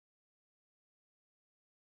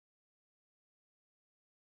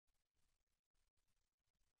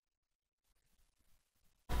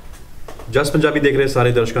जस पंजाबी देख रहे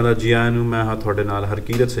सारे दर्शकों का जी आयां नूं। मैं हाँ तुहाडे नाल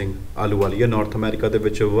हरकीरत सिंह आलूवालिया नॉर्थ अमेरिका दे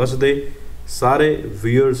विच वसदे सारे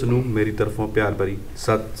व्यूअर्स नूं मेरी तरफों प्यार भरी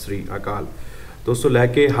सत श्री अकाल। दोस्तों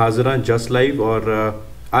लैके हाज़र हाँ जस लाइव और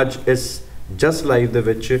अज इस जस लाइव दे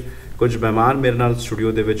विच कुछ मेहमान मेरे नाल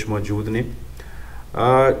स्टूडियो दे विच मौजूद ने।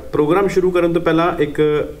 प्रोग्राम शुरू करन तो पहला एक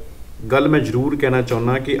गल मैं जरूर कहना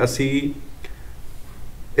चाहुंदा कि असी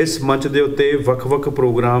इस मंच दे उत्ते वख-वख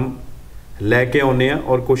प्रोग्राम लैके आउने आ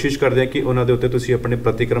और कोशिश करते हैं कि उन्हां दे उत्ते तुसीं अपने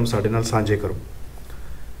प्रतिक्रम साडे नाल साझे करो।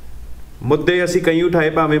 मुद्दे असीं कई उठाए,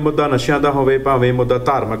 भावें मुद्दा नशियां दा होवे, भावें मुद्दा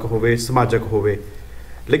धार्मिक होवे, समाजक होवे,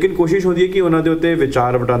 लेकिन कोशिश होंदी है कि उन्हां दे उत्ते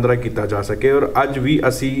विचार वटांदरा कीता जा सके। और अज भी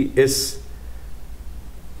असीं इस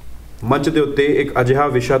मंच दे उत्ते एक अजिहा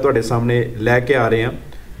विशा तुहाडे सामने लैके आ रहे हैं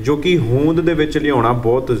जो कि होंद दे विच लियाउणा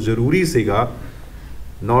बहुत जरूरी सीगा।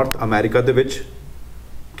 नॉर्थ अमेरिका दे विच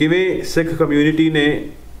किवें सिख कम्यूनिटी ने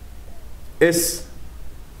इस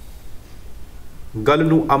गल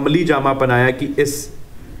नूं अमली जामा बनाया कि इस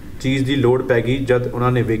चीज़ की लोड़ पै गई जब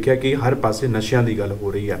उन्होंने वेख्या कि हर पासे नशियां की गल हो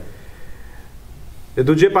रही है। ते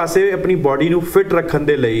दूजे पासे अपनी बॉडी नूं फिट रखने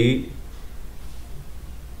दे लई,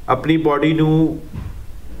 अपनी बॉडी नूं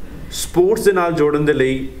स्पोर्ट्स दे नाल जोड़न दे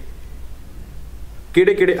लई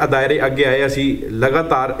किहड़े-किहड़े अदारे अगे आए असी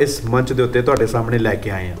लगातार इस मंच दे उत्ते तुहाडे सामने लैके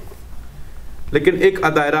आए हैं। लेकिन एक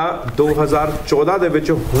अदायरा 2014 दे विच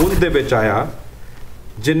होंद दे विच आया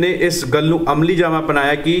जिन्हें इस गल नूं अमली जामा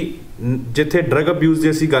बनाया कि जिथे ड्रग अब्यूज़ की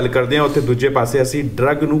असी गल करते हैं उत्थे दूजे पासे असी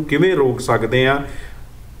ड्रग नूं किवें रोक सकते हैं,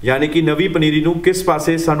 यानी कि नवी पनीरी नूं किस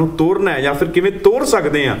पासे सानूं तोड़ना है या फिर किवें तोड़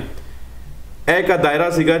सकते हैं। एक दायरा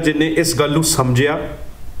सीगा जिन्हें इस गल नूं समझिया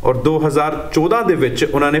और 2014 दे विच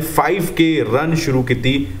उन्होंने 5K रन शुरू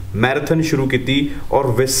की, मैराथन शुरू की और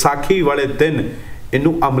वैसाखी वाले दिन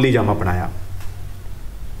इनू अमली जामा बनाया।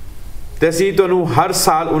 तो असीं तुहानूं हर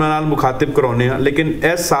साल उन्हां नाल मुखातिब कराउने आ, लेकिन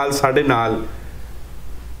इस साल साडे नाल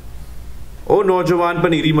वो नौजवान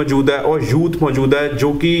पनीरी मौजूद है और यूथ मौजूद है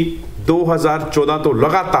जो कि 2014 तो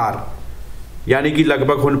लगातार यानी कि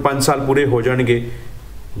लगभग हुण 5 साल पूरे हो जाएंगे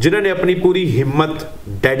जिन्होंने अपनी पूरी हिम्मत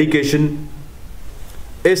डेडिकेशन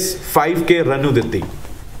इस 5K रन नूं दित्ती।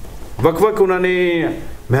 वख-वख उन्होंने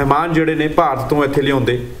मेहमान जिहड़े ने भारत तो इत्थे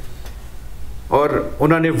लिआउंदे और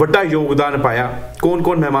उन्होंने वड्डा योगदान पाया। कौन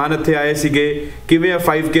कौन मेहमान इत्थे आए सीगे, किवें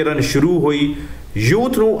 5K रन शुरू हुई,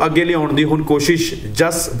 यूथ नूं अगे लिआउण दी हुण कोशिश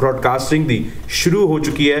जस ब्रॉडकास्टिंग दी शुरू हो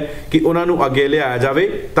चुकी है कि उन्होंने अगे लिआया जाए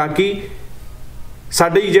ताकि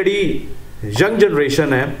साडी जिहड़ी यंग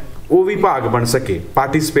जनरेशन है वो भी भाग बन सके,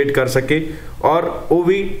 पार्टिसिपेट कर सके और वो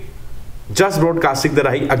भी जस ब्रॉडकास्टिंग दे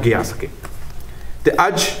राही अगे आ सके। तो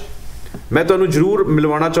अज मैं तुहानूं जरूर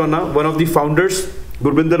मिलवाना चाहुंदा one of the founders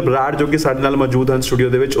Gurbinder Brar जो कि साडे नाल मौजूद हैं स्टूडियो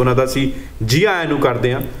दे विच। उन्हां दा असीं जी आयां नूं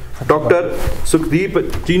करदे हां। डॉक्टर सुखदीप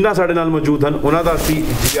चीना साडे नाल मौजूद हैं, उन्हां दा असीं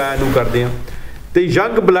जी आयां नूं करदे हां। ते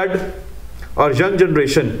यंग ब्लड और यंग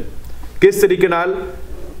जनरेशन किस तरीके नाल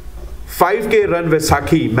 5K रन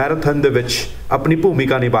वैसाखी मैराथन दे विच अपनी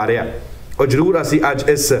भूमिका निभा रहा और जरूर असीं अज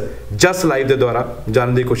इस जस लाइव के द्वारा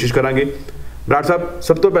जानने की कोशिश करांगे। बराड़ साहब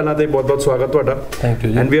सब तो पहला तो बहुत बहुत स्वागत तुहाडा। Thank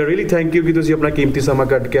you and we are really thank you कि तुसीं अपना कीमती समा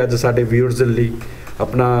कढ के अज साडे व्यूअर्स दे लई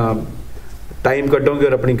अपना टाइम कढोगे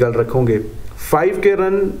और अपनी गल रखोगे। 5K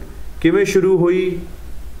रन किवें शुरू हुई,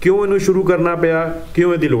 क्यों इनू शुरू करना पिया,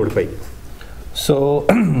 क्यों इहदी लोड़ पई? सो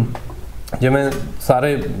जिवें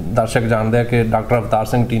सारे दर्शक जानते हैं कि डॉक्टर अवतार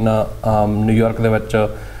सिंह टीना न्यूयॉर्क दे विच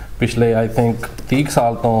पिछले आई थिंक 30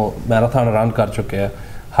 साल तो मैराथन रन कर चुके हैं।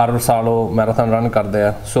 हर साल वो मैराथन रन करते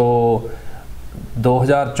हैं। सो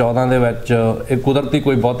 2014 ਦੇ ਵਿੱਚ ਇਹ ਕੁਦਰਤੀ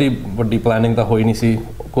ਕੋਈ ਬਹੁਤੀ ਵੱਡੀ ਪਲੈਨਿੰਗ ਤਾਂ ਹੋਈ ਨਹੀਂ ਸੀ।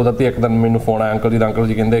 ਕੁਦਰਤੀ ਇੱਕ ਦਿਨ ਮੈਨੂੰ ਫੋਨ ਆਇਆ ਅੰਕਲ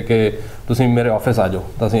ਜੀ ਕਹਿੰਦੇ ਕਿ ਤੁਸੀਂ ਮੇਰੇ ਆਫਿਸ ਆ ਜਾਓ।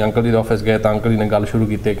 ਤਾਂ ਅਸੀਂ ਅੰਕਲ ਜੀ ਦੇ ਆਫਿਸ ਗਏ ਤਾਂ ਅੰਕਲ ਜੀ ਨੇ ਗੱਲ ਸ਼ੁਰੂ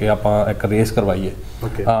ਕੀਤੀ ਕਿ ਆਪਾਂ ਇੱਕ ਰੇਸ ਕਰਵਾਈਏ।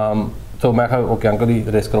 ਸੋ ਮੈਂ ਕਿਹਾ ਓਕੇ ਅੰਕਲ ਜੀ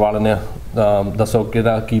ਰੇਸ ਕਰਵਾ ਲੈਂਦੇ ਆ, ਦੱਸੋ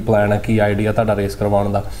ਕਿਹਦਾ ਕੀ ਪਲਾਨ ਹੈ, ਕੀ ਆਈਡੀਆ ਤੁਹਾਡਾ ਰੇਸ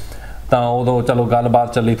ਕਰਵਾਉਣ ਦਾ। ਤਾਂ ਉਦੋਂ ਚਲੋ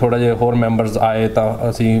ਗੱਲਬਾਤ ਚੱਲੀ, ਥੋੜ੍ਹਾ ਜਿਹਾ ਹੋਰ ਮੈਂਬਰਸ ਆਏ ਤਾਂ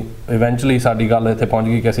ਅਸੀਂ ਇਵੈਂਚੁਅਲੀ ਸਾਡੀ ਗੱਲ ਇੱਥੇ ਪਹੁੰਚ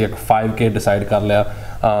ਗਈ ਕਿ ਅਸੀਂ ਇੱਕ 5K ਡਿਸਾਈਡ ਕਰ ਲਿਆ।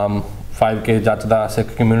 5K ਜੱਜਦਾ ਸਿੱਖ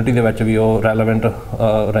ਕਮਿਊਨਿਟੀ ਦੇ ਵਿੱਚ ਵੀ ਉਹ ਰੈਲੇਵੈਂਟ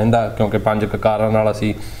ਰਹਿੰਦਾ ਕਿਉਂਕਿ 5 ਕਾਰਾਂ ਨਾਲ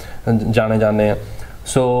ਅਸੀਂ ਜਾਣੇ ਜਾਂਦੇ ਹਾਂ।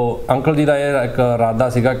 ਸੋ ਅੰਕਲ ਜੀ ਦਾ ਇਹ ਇੱਕ ਇਰਾਦਾ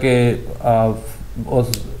ਸੀਗਾ ਕਿ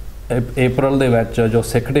ਉਸ ਅਪ੍ਰੈਲ ਦੇ ਵਿੱਚ ਜੋ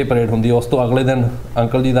ਸਿੱਖ ਡੇ ਪਰੇਡ ਹੁੰਦੀ ਉਸ ਤੋਂ ਅਗਲੇ ਦਿਨ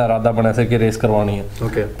ਅੰਕਲ ਜੀ ਦਾ ਇਰਾਦਾ ਬਣਿਆ ਸੀ ਕਿ ਰੇਸ ਕਰਵਾਉਣੀ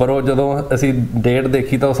ਹੈ। ਪਰ ਉਹ ਜਦੋਂ ਅਸੀਂ ਡੇਟ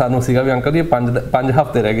ਦੇਖੀ ਤਾਂ ਸਾਨੂੰ ਸੀਗਾ ਵੀ ਅੰਕਲ ਜੀ 5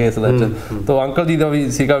 ਹਫ਼ਤੇ ਰਹਿ ਗਏ ਇਸ ਵਿੱਚ। ਤਾਂ ਅੰਕਲ ਜੀ ਦਾ ਵੀ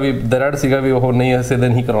ਸੀਗਾ ਵੀ ਦਰੜ ਸੀਗਾ ਵੀ ਉਹ ਨਹੀਂ ਇਸੇ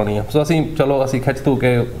ਦਿਨ ਹੀ ਕਰਵਾਉਣੀ ਹੈ। ਸੋ ਅਸੀਂ ਚਲੋ ਅਸੀਂ ਖਿੱਚ ਧੂ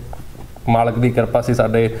ਕੇ ਮਾਲਕ ਦੀ ਕਿਰਪਾ ਸੀ,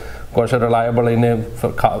 ਸਾਡੇ ਕੁਛ ਰਿਲਾਇਬਲ ਇੰਨੇ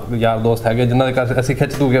ਯਾਰ ਦੋਸਤ ਹੈਗੇ ਜਿਨ੍ਹਾਂ ਦੇ ਕਰਕੇ ਅਸੀਂ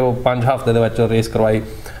ਖਿੱਚ ਧੂ ਕੇ ਉਹ 5 ਹਫ਼ਤੇ ਦੇ ਵਿੱਚ ਰੇਸ ਕਰਵਾਈ,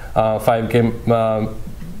 5K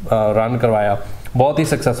ਰਨ ਕਰਵਾਇਆ। बहुत ही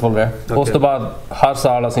सक्सैसफुल रहा। उस तो बाद हर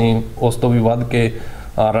साल असी उस तो भी वध के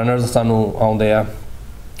रनर्स सानू आउंदे आ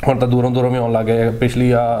ਹੁਣ ਤਾਂ ਦੂਰੋਂ ਦੂਰੋਂ ਵੀ ਆਉਣ ਲੱਗ ਗਏ।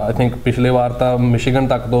 ਪਿਛਲੀ ਆਈ ਥਿੰਕ ਪਿਛਲੇ ਵਾਰ ਤਾਂ ਮਿਸ਼ੀਗਨ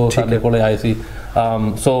ਤੱਕ ਤੋਂ ਸਾਡੇ ਕੋਲੇ ਆਏ ਸੀ।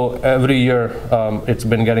 ਸੋ every year it's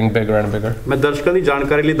been getting bigger and bigger. ਮੈਂ ਦਰਸ਼ਕਾਂ ਦੀ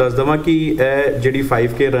ਜਾਣਕਾਰੀ ਲਈ ਦੱਸ ਦੇਵਾਂ ਕਿ ਇਹ ਜਿਹੜੀ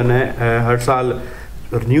 5K ਰਨ ਹੈ ਹਰ ਸਾਲ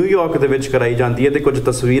ਨਿਊਯਾਰਕ ਦੇ ਵਿੱਚ ਕਰਾਈ ਜਾਂਦੀ ਹੈ ਤੇ ਕੁਝ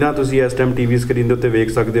ਤਸਵੀਰਾਂ ਤੁਸੀਂ ਇਸ ਟਾਈਮ ਟੀਵੀ ਸਕਰੀਨ ਦੇ ਉੱਤੇ ਵੇਖ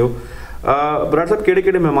ਸਕਦੇ ਹੋ। ਬਰਾੜ ਸਾਹਿਬ, ਕਿਹੜੇ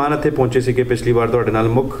ਕਿਹੜੇ ਮਹਿਮਾਨ ਇੱਥੇ ਪਹੁੰਚੇ ਸੀਗੇ ਪਿਛਲੀ ਵਾਰ ਤੁਹਾਡੇ ਨਾਲ?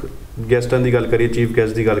 ਮੁੱਖ ਗੈਸਟਾਂ ਦੀ ਗੱਲ ਕਰੀਏ, ਚੀਫ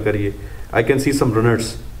ਗੈਸਟ ਦੀ ਗੱਲ ਕਰੀਏ, I can see sum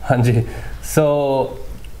runners. ਹਾਂਜੀ, ਸੋ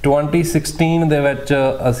 2016 ਦੇ ਵਿੱਚ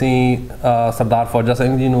ਅਸੀਂ ਸਰਦਾਰ ਫੌਜਾ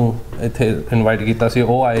ਸਿੰਘ ਜੀ ਨੂੰ ਇੱਥੇ ਇਨਵਾਈਟ ਕੀਤਾ ਸੀ,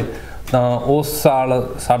 ਉਹ ਆਏ। ਤਾਂ ਉਸ ਸਾਲ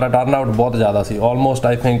ਸਾਡਾ ਟਰਨ ਆਊਟ ਬਹੁਤ ਜ਼ਿਆਦਾ ਸੀ, ਆਲਮੋਸਟ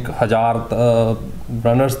ਆਈ ਥਿੰਕ 1000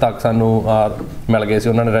 ਰਨਰਸ ਤੱਕ ਸਾਨੂੰ ਮਿਲ ਗਏ ਸੀ।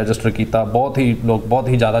 ਉਹਨਾਂ ਨੇ ਰਜਿਸਟਰ ਕੀਤਾ, ਲੋਕ ਬਹੁਤ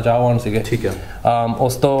ਹੀ ਜ਼ਿਆਦਾ ਚਾਹਵਾਨ ਸੀਗੇ। ਠੀਕ ਹੈ।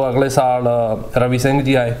 ਉਸ ਤੋਂ ਅਗਲੇ ਸਾਲ ਰਵੀ ਸਿੰਘ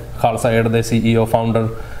ਜੀ ਆਏ, ਖਾਲਸਾ ਏਡ ਦੇ CEO ਫਾਊਂਡਰ।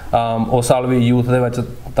 ਉਸ ਸਾਲ ਵੀ ਯੂਥ ਦੇ ਵਿੱਚ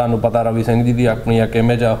ਤੁਹਾਨੂੰ ਪਤਾ ਰਵੀ ਸਿੰਘ ਜੀ ਦੀ ਆਪਣੀ ਇੱਕ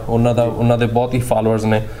ਇਮੇਜ ਆ, ਉਹਨਾਂ ਦੇ ਬਹੁਤ ਹੀ ਫਾਲੋਅਰਸ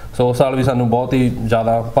ਨੇ। ਸੋ ਉਸ ਸਾਲ ਵੀ ਸਾਨੂੰ ਬਹੁਤ ਹੀ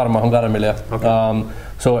ਜ਼ਿਆਦਾ ਭਰਮਾ ਹੁੰਗਾਰਾ ਮਿਲਿਆ।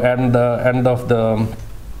 So end of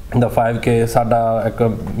the 5K ਸਾਡਾ ਇੱਕ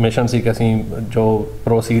ਮਿਸ਼ਨ ਸੀ ਕਿ ਅਸੀਂ ਜੋ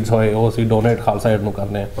ਪ੍ਰੋਸੀਡਸ ਹੋਏ ਉਹ ਅਸੀਂ ਡੋਨੇਟ ਖਾਲਸਾ ਏਡ ਨੂੰ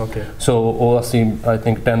ਕਰਨੇ ਆ। ਸੋ ਉਹ ਅਸੀਂ ਆਈ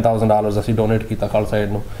ਥਿੰਕ $10,000 ਅਸੀਂ ਡੋਨੇਟ ਕੀਤਾ ਖਾਲਸਾ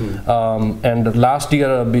ਏਡ ਨੂੰ। ਐਂਡ ਲਾਸਟ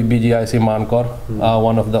ਈਅਰ ਬੀਬੀ ਜੀ ਆਈ ਸੀ ਮਾਨ Kaur,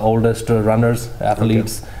 one of the ਓਲਡੈਸਟ runners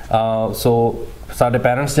athletes. ਸੋ ਸਾਡੇ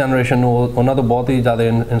ਪੈਰੈਂਟਸ ਜਨਰੇਸ਼ਨ ਨੂੰ ਉਹਨਾਂ ਤੋਂ ਬਹੁਤ ਹੀ ਜ਼ਿਆਦਾ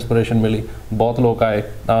ਇੰਸਪੀਰੇਸ਼ਨ ਮਿਲੀ, ਬਹੁਤ ਲੋਕ ਆਏ।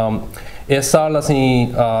 ਇਸ ਸਾਲ ਅਸੀਂ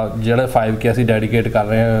ਜਿਹੜੇ 5K ਅਸੀਂ ਡੈਡੀਕੇਟ ਕਰ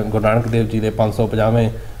ਰਹੇ ਹਾਂ ਗੁਰੂ ਨਾਨਕ ਦੇਵ ਜੀ ਦੇ 550ਵੇਂ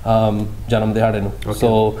ਜਨਮ ਦਿਹਾੜੇ ਨੂੰ।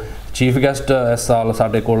 ਸੋ ਚੀਫ ਗੈਸਟ ਇਸ ਸਾਲ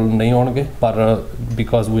ਸਾਡੇ ਕੋਲ ਨਹੀਂ ਆਉਣਗੇ, ਪਰ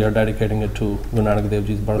because we R ਡੈਡੀਕੇਟਿੰਗ it to Guru Nanak Dev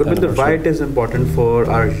ਜੀ's birth anniversary. Why it is important for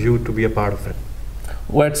our youth to be a part of it?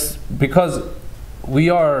 Well, it's because we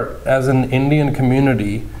are, as an Indian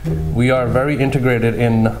community, we are very integrated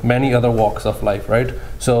in many other walks of life, right?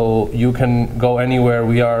 So you can go anywhere.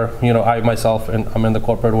 We are, I myself, and I'm in the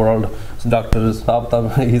corporate world. Dr.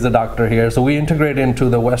 Saptam, he's a doctor here. So we integrate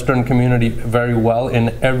into the Western community very well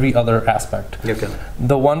in every other aspect. Okay.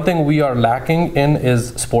 The one thing we are lacking in is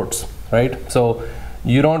sports, right? So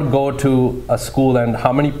you don't go to a school and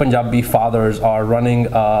how many Punjabi fathers are running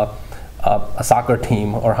a soccer team,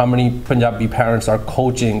 or how many Punjabi parents are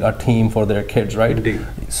coaching a team for their kids, right? Indeed.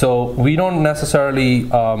 So we don't necessarily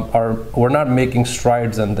we're not making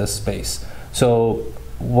strides in this space. So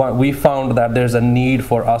what we found that there's a need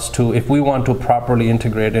for us to, if we want to properly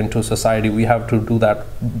integrate into society, we have to do that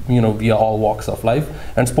via all walks of life,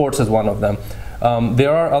 and sports is one of them.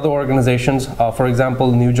 There are other organizations, for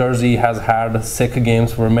example, New Jersey has had Sikh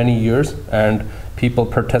games for many years, and people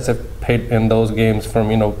participate in those games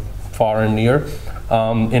from far and near.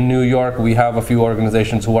 In New York, we have a few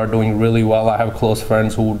organizations who are doing really well. I have close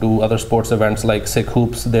friends who do other sports events like Sikh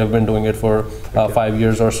Hoops. They've been doing it for 5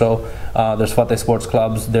 years or so. There's Fateh Sports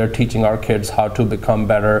Clubs. They're teaching our kids how to become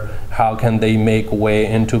better. How can they make way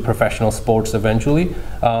into professional sports eventually?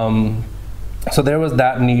 So there was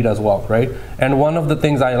that need as well, right? And one of the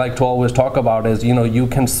things I like to always talk about is, you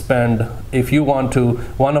can spend, if you want to,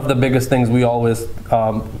 one of the biggest things we always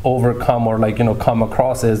overcome or come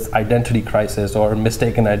across is identity crisis or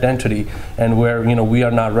mistaken identity, and where, we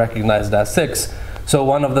are not recognized as Sikhs. So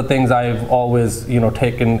one of the things I've always,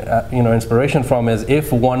 taken, inspiration from is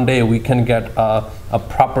if one day we can get a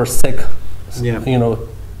proper Sikh,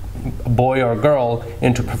 boy or girl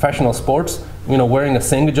into professional sports, wearing a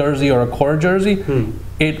Singh jersey or a Kaur jersey,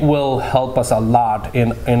 it will help us a lot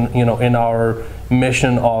in our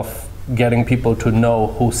mission of getting people to know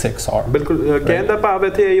who Sikhs are. ਬਿਲਕੁਲ ਕਹਿਣ ਦਾ ਭਾਵ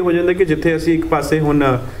ਇੱਥੇ ਇਹ ਹੋ ਜਾਂਦਾ ਕਿ ਜਿੱਥੇ ਅਸੀਂ ਇੱਕ ਪਾਸੇ ਹੁਣ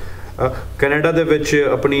ਕੈਨੇਡਾ ਦੇ ਵਿੱਚ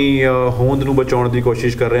ਆਪਣੀ ਹੋਂਦ ਨੂੰ ਬਚਾਉਣ ਦੀ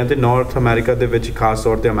ਕੋਸ਼ਿਸ਼ ਕਰ ਰਹੇ ਹਾਂ ਤੇ ਨਾਰਥ ਅਮਰੀਕਾ ਦੇ ਵਿੱਚ ਖਾਸ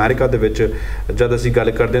ਤੌਰ ਤੇ ਅਮਰੀਕਾ ਦੇ ਵਿੱਚ ਜਦ ਅਸੀਂ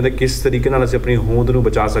ਗੱਲ ਕਰਦੇ ਹਾਂ ਤਾਂ ਕਿਸ ਤਰੀਕੇ ਨਾਲ ਅਸੀਂ ਆਪਣੀ ਹੋਂਦ ਨੂੰ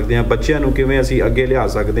ਬਚਾ ਸਕਦੇ ਹਾਂ, ਬੱਚਿਆਂ ਨੂੰ ਕਿਵੇਂ ਅਸੀਂ ਅੱਗੇ ਲਿਆ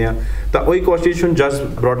ਸਕਦੇ ਹਾਂ, ਤਾਂ ਉਹੀ ਕੋਸ਼ਿਸ਼ ਹੁਣ ਜਸਟ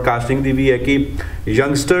ਬ੍ਰੌਡਕਾਸਟਿੰਗ ਦੀ ਵੀ ਹੈ ਕਿ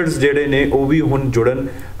ਯੰਗਸਟਰਸ ਜਿਹੜੇ ਨੇ ਉਹ ਵੀ ਹੁਣ ਜੁੜਨ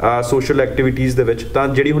ਸੋਸ਼ਲ ਐਕਟੀਵਿਟੀਜ਼ ਦੇ ਵਿੱਚ। ਤਾਂ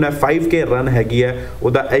ਜਿਹੜੀ ਹੁਣ 5K ਰਨ ਹੈਗੀ ਹੈ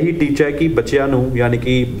ਉਹਦਾ ਇਹੀ ਟੀਚਾ ਹੈ ਕਿ ਬੱਚਿਆਂ ਨੂੰ ਯਾਨੀ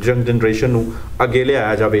ਕਿ ਯੰਗ ਜਨਰੇਸ਼ਨ ਨੂੰ ਅੱਗੇ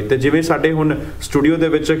ਲਿਆਇਆ ਜਾਵੇ। ਤੇ ਜਿਵੇਂ ਸਾਡੇ ਹੁਣ ਸਟੂਡੀਓ ਦੇ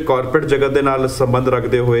ਵਿੱਚ ਕਾਰਪੋਰੇਟ ਜਗਤ ਦੇ ਨਾਲ ਸੰਬੰਧ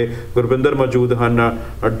ਰੱਖਦੇ ਹੋਏ ਗੁਰਵਿੰਦਰ ਮੌਜੂਦ ਹਨ,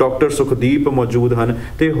 ਡਾਕਟਰ ਸੁਖਦੀਪ ਮੌਜੂਦ ਹਨ,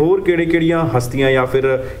 ਤੇ ਹੋਰ ਕਿਹੜੀਆਂ ਹਸਤੀਆਂ ਜਾਂ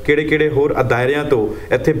ਫਿਰ ਕਿਹੜੇ ਹੋਰ ਅਦਾਇਰਿਆਂ ਤੋਂ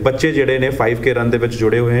ਇੱਥੇ ਬੱਚੇ ਜਿਹੜੇ ਨੇ 5K ਰਨ ਦੇ ਵਿੱਚ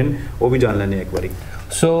ਜੁੜੇ ਹੋਏ ਹਨ ਉਹ ਵੀ ਜਾਣ ਲੈਂਦੇ ਇੱਕ ਵਾਰੀ।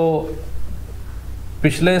 ਸੋ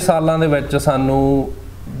ਪਿਛਲੇ ਸਾਲਾਂ ਦੇ ਵਿੱਚ ਸਾਨੂੰ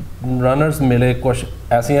ਰਨਰਸ ਮਿਲੇ, ਕੁਛ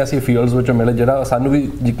ਐਸੀ ਫੀਲਡਸ ਵਿੱਚੋਂ ਮਿਲੇ ਜਿਹੜਾ ਸਾਨੂੰ ਵੀ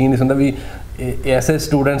ਯਕੀਨ ਨਹੀਂ ਹੁੰਦਾ ਵੀ ਐਸੇ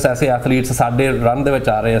ਸਟੂਡੈਂਟਸ ਐਸੇ ਐਥਲੀਟਸ ਸਾਡੇ ਰਨ ਦੇ ਵਿੱਚ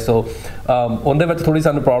ਆ ਰਹੇ ਆ। ਸੋ ਉਹਦੇ ਵਿੱਚ ਥੋੜ੍ਹੀ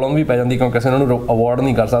ਸਾਨੂੰ ਪ੍ਰੋਬਲਮ ਵੀ ਪੈ ਜਾਂਦੀ ਕਿਉਂਕਿ ਅਸੀਂ ਉਹਨਾਂ ਨੂੰ ਅਵਾਰਡ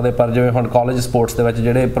ਨਹੀਂ ਕਰ ਸਕਦੇ। ਪਰ ਜਿਵੇਂ ਹੁਣ ਕਾਲਜ ਸਪੋਰਟਸ ਦੇ ਵਿੱਚ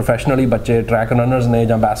ਜਿਹੜੇ ਪ੍ਰੋਫੈਸ਼ਨਲੀ ਬੱਚੇ ਟਰੈਕ ਰਨਰਸ ਨੇ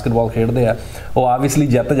ਜਾਂ ਬਾਸਕਟਬਾਲ ਖੇਡਦੇ ਆ ਉਹ ਆਬਵੀਅਸਲੀ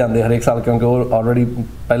ਜਿੱਤ ਜਾਂਦੇ ਹਰੇਕ ਸਾਲ ਕਿਉਂਕਿ ਉਹ ਆਲਰੇਡੀ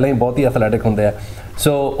ਪਹਿਲਾਂ ਹੀ ਬਹੁਤ ਹੀ ਐਥਲੈਟਿਕ ਹੁੰਦੇ ਆ।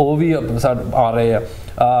 ਸੋ ਉਹ ਵੀ ਆ ਰਹੇ ਆ।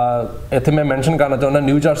 ਇੱਥੇ ਮੈਂ ਮੈਂਸ਼ਨ ਕਰਨਾ ਚਾਹੁੰਦਾ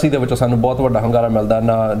ਨਿਊ ਜਰਸੀ ਦੇ ਵਿੱਚੋਂ ਸਾਨੂੰ ਬਹੁਤ ਵੱਡਾ ਹੰਗਾਰਾ ਮਿਲਦਾ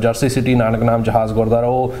ਨਾ ਜਰਸੀ ਸਿਟੀ ਨਾਨਕ ਨਾਮ ਜਹਾਜ਼ ਗੁਰਦੁਆਰਾ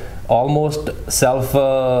ਉਹ ਆਲਮੋਸਟ ਸੈਲਫ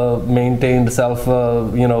ਮੇਨਟੇਨਡ ਸੈਲਫ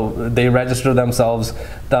ਦੇ ਰਜਿਸਟਰ ਦੈਮਸੈਲਵਸ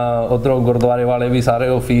ਤਾਂ ਉੱਧਰੋਂ ਗੁਰਦੁਆਰੇ ਵਾਲੇ ਵੀ ਸਾਰੇ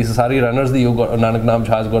ਉਹ ਫੀਸ ਸਾਰੀ ਰਨਰਸ ਦੀ ਨਾਨਕ ਨਾਮ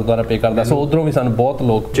ਜਹਾਜ਼ ਗੁਰਦੁਆਰਾ ਪੇ ਕਰਦਾ ਸੋ ਉੱਧਰੋਂ ਵੀ ਸਾਨੂੰ ਬਹੁਤ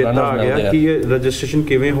ਲੋਕ ਰਨਰਸ ਮਿਲਦੇ ਆ ਕਿ ਇਹ ਰਜਿਸਟ੍ਰੇਸ਼ਨ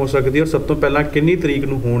ਕਿਵੇਂ ਹੋ ਸਕਦੀ ਹੈ ਔਰ ਸਭ ਤੋਂ ਪਹਿਲਾਂ ਕਿੰਨੀ ਤਰੀਕ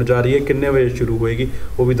ਨੂੰ ਹੋਣ ਜਾ ਰਹੀ ਹੈ ਕਿੰਨੇ ਵਜੇ ਸ਼ੁਰੂ ਹੋਏਗੀ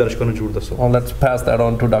ਉਹ ਵੀ ਦਰਸ਼ਕਾਂ ਨੂੰ ਜ਼ਰੂਰ ਦੱਸੋ let's pass that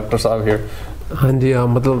on to doctor Sahib hair ਹਾਂਜੀ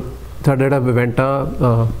ਮਤਲਬ ਸਾਡਾ ਜਿਹੜਾ ਇਵੈਂਟ ਆ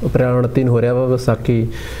ਅਪ੍ਰੈਲ 29 ਨੂੰ ਹੋ ਰਿਹਾ ਵਾ ਵਿਸਾਖੀ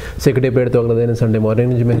ਸਿੱਖ ਡੇ ਪਰੇਡ ਤੋਂ ਅਗਲੇ ਦਿਨ ਸੰਡੇ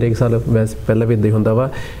ਮਾਰਨਿੰਗ ਜਿਵੇਂ ਹਰੇਕ ਸਾਲ ਵੈਸੇ ਪਹਿਲਾਂ ਵੀ ਇੱਦਾਂ ਹੀ ਹੁੰਦਾ ਵਾ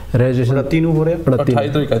ਰਜਿਸਟ੍ਰੇਸ਼ਨ 29 ਨੂੰ ਹੋ ਰਿਹਾ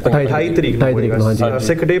 28 ਤਰੀਕ ਨੂੰ ਹਾਂਜੀ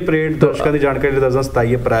ਸਿੱਖ ਡੇ ਪਰੇਡ ਦਰਸ਼ਕਾਂ ਦੀ ਜਾਣਕਾਰੀ ਦੱਸਦਾ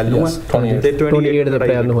 27 ਅਪ੍ਰੈਲ ਨੂੰ ਹੈ ਤੇ 28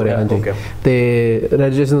 ਅਪ੍ਰੈਲ ਨੂੰ ਹੋ ਰਿਹਾ ਹਾਂਜੀ ਤੇ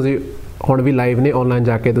ਰਜਿਸਟ੍ਰੇਸ਼ਨ ਤੁਸੀਂ ਹੁਣ ਵੀ ਲਾਈਵ ਨੇ ਆਨਲਾਈਨ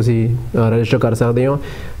ਜਾ ਕੇ ਤੁਸੀਂ ਰਜਿਸਟਰ ਕਰ ਸਕਦੇ ਹੋ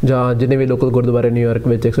ਜਾਂ ਜਿੰਨੇ ਵੀ ਲੋਕਲ ਗੁਰਦੁਆਰੇ ਨਿਊਯਾਰਕ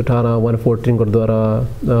ਵਿੱਚ 118 114 ਗੁਰਦੁਆਰਾ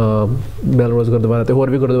ਬੈਲਰੋਜ਼ ਗੁਰਦੁਆਰਾ ਤੇ ਹੋਰ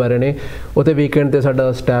ਵੀ ਗੁਰਦੁਆਰੇ ਨੇ ਉੱਥੇ ਵੀਕਐਂਡ ਤੇ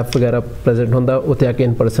ਸਾਡਾ ਸਟਾਫ ਵਗੈਰਾ ਪ੍ਰੈਜ਼ੈਂਟ ਹੁੰਦਾ ਉੱਥੇ ਆ ਕੇ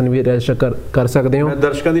ਇਨ ਪਰਸਨ ਵੀ ਰਜਿਸਟਰ ਕਰ ਸਕਦੇ ਹੋ ਮੈਂ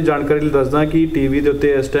ਦਰਸ਼ਕਾਂ ਦੀ ਜਾਣਕਾਰੀ ਲਈ ਦੱਸਦਾ ਕਿ ਟੀਵੀ ਦੇ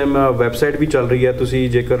ਉੱਤੇ ਇਸ ਟਾਈਮ ਵੈਬਸਾਈਟ ਵੀ ਚੱਲ ਰਹੀ ਹੈ ਤੁਸੀਂ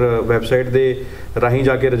ਜੇਕਰ ਵੈਬਸਾਈਟ ਦੇ ਰਾਹੀਂ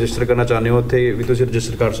ਜਾ ਕੇ ਰਜਿਸਟਰ ਕਰਨਾ ਚਾਹੁੰਦੇ ਹੋ ਉੱਥੇ ਵੀ ਤੁਸੀਂ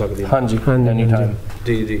ਰਜਿਸਟਰ ਕਰ ਸਕਦੇ ਹੋ ਹਾਂਜੀ ਐਨੀ ਟਾਈਮ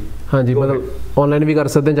ਜੀ ਹਾਂਜੀ ਮਤਲਬ ਆਨਲਾਈਨ ਵੀ ਕਰ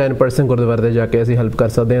ਸਕਦੇ ਹਾਂ ਜਾਂ ਇਨ ਪਰਸਨ ਗੁਰਦੁਆਰੇ 'ਤੇ ਜਾ ਕੇ ਅਸੀਂ ਹੈਲਪ ਕਰ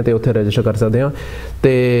ਸਕਦੇ ਹਾਂ ਅਤੇ ਉੱਥੇ ਰਜਿਸਟਰ ਕਰ ਸਕਦੇ ਹਾਂ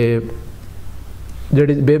ਅਤੇ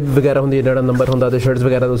ਜਿਹੜੀ ਵੇਬ ਵਗੈਰਾ ਹੁੰਦੀ ਹੈ ਜਿਹੜਾ ਨੰਬਰ ਹੁੰਦਾ ਅਤੇ ਸ਼ਰਟਸ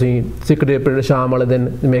ਵਗੈਰਾ ਤੁਸੀਂ ਸਿੱਖ ਡੇ ਪਰੇਡ ਸ਼ਾਮ ਵਾਲੇ ਦਿਨ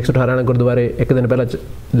ਜਿਵੇਂ 118 ਵਾਲੇ ਗੁਰਦੁਆਰੇ ਇੱਕ ਦਿਨ ਪਹਿਲਾਂ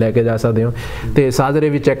ਲੈ ਕੇ ਜਾ ਸਕਦੇ ਹੋ ਅਤੇ ਸਾਜਰੇ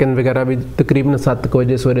ਵੀ ਚੈੱਕ ਇਨ ਵਗੈਰਾ ਵੀ ਤਕਰੀਬਨ 7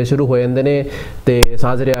 ਵਜੇ ਸਵੇਰੇ ਸ਼ੁਰੂ ਹੋ ਜਾਂਦੇ ਨੇ ਅਤੇ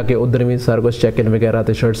ਸਾਜਰੇ ਆ ਕੇ ਉੱਧਰ ਵੀ ਸਾਰਾ ਕੁਛ ਚੈੱਕ ਇਨ ਵਗੈਰਾ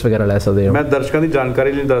ਅਤੇ ਸ਼ਰਟਸ ਵਗੈਰਾ ਲੈ ਸਕਦੇ ਹੋ ਮੈਂ ਦਰਸ਼ਕਾਂ ਦੀ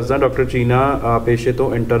ਜਾਣਕਾਰੀ ਲਈ ਦੱਸਦਾ ਡਾਕਟਰ ਚੀਨਾ ਪੇਸ਼ੇ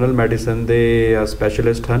ਤੋਂ ਇੰਟਰਨਲ ਮੈਡੀਸਨ ਦੇ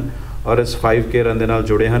ਸਪੈਸ਼ਲਿਸਟ ਹਨ ਔਰ ਇਸ 5K ਰਨ ਦੇ ਨਾਲ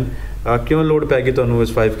ਜੁੜੇ ਹਨ ਕਿਉਂ ਲੋੜ ਪੈ ਗਈ ਤੁਹਾਨੂੰ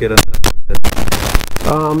ਇਸ 5K ਰਨ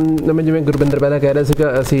ਮੈਂ ਜਿਵੇਂ ਗੁਰਵਿੰਦਰ ਪਹਿਲਾਂ ਕਹਿ ਰਿਹਾ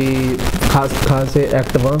ਸੀਗਾ ਅਸੀਂ ਖਾਸੇ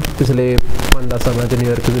ਐਕਟਿਵ ਹਾਂ ਪਿਛਲੇ 5-10 ਸਾਲਾਂ 'ਚ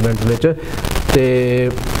ਨਿਊਯਾਰਕ ਇਵੈਂਟ ਵਿੱਚ ਅਤੇ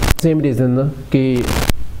ਸੇਮ ਰੀਜ਼ਨ ਕਿ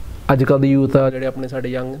ਅੱਜ ਕੱਲ੍ਹ ਦੀ ਯੂਥ ਆ ਜਿਹੜੇ ਆਪਣੇ ਸਾਡੇ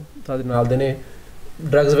ਯੰਗ ਸਾਡੇ ਨਾਲ ਦੇ ਨੇ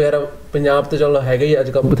ਡਰੱਗਸ ਵਗੈਰਾ ਪੰਜਾਬ ਤੇ ਚਲੋ ਹੈਗਾ ਹੀ ਅੱਜ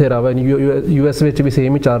ਕੱਲ੍ਹ ਬਥੇਰਾ ਵਾ US ਵਿੱਚ ਵੀ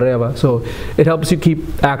ਸੇਮ ਹੀ ਚੱਲ ਰਿਹਾ ਵਾ so it helps you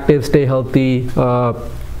keep active stay healthy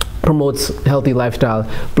ਪ੍ਰਮੋਟਸ healthy lifestyle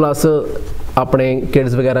plus ਆਪਣੇ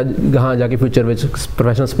ਕਿਡਸ ਵਗੈਰਾ ਗਾਹਾਂ ਜਾ ਕੇ ਫਿਊਚਰ ਵਿੱਚ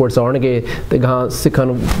ਪ੍ਰੋਫੈਸ਼ਨਲ ਸਪੋਰਟਸ ਆਉਣਗੇ ਅਤੇ ਗਾਹਾਂ ਸਿੱਖਾਂ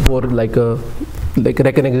ਨੂੰ ਹੋਰ ਲਾਈਕ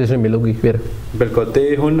ਰੈਕਗਨਾਈਜੇਸ਼ਨ ਮਿਲੂਗੀ ਫਿਰ ਬਿਲਕੁਲ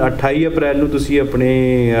ਅਤੇ ਹੁਣ 28 ਅਪ੍ਰੈਲ ਨੂੰ ਤੁਸੀਂ ਆਪਣੇ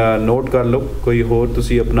ਨੋਟ ਕਰ ਲਓ ਕੋਈ ਹੋਰ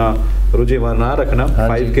ਤੁਸੀਂ ਆਪਣਾ ਰੁਝੇਵਾਂ ਨਾ ਰੱਖਣਾ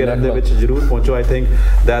 5K ਰਨ ਦੇ ਵਿੱਚ ਜ਼ਰੂਰ ਪਹੁੰਚੋ I think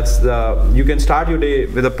that's you can start your day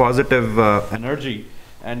with a positive energy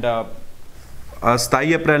and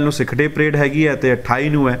 27 ਅਪ੍ਰੈਲ ਨੂੰ ਸਿੱਖ ਡੇ ਪਰੇਡ ਹੈਗੀ ਹੈ ਅਤੇ 28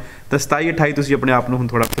 ਨੂੰ ਹੈ ਤਾਂ 27-28 ਤੁਸੀਂ ਆਪਣੇ ਆਪ ਨੂੰ ਹੁਣ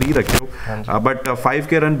ਥੋੜ੍ਹਾ ਫਰੀ ਰੱਖਿਓ ਬਟ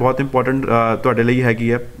 5K ਰਨ ਬਹੁਤ ਇੰਪੋਰਟੈਂਟ ਤੁਹਾਡੇ ਲਈ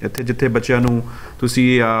ਹੈਗੀ ਹੈ ਇੱਥੇ ਜਿੱਥੇ ਬੱਚਿਆਂ ਨੂੰ ਤੁਸੀਂ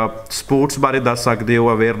ਸਪੋਰਟਸ ਬਾਰੇ ਦੱਸ ਸਕਦੇ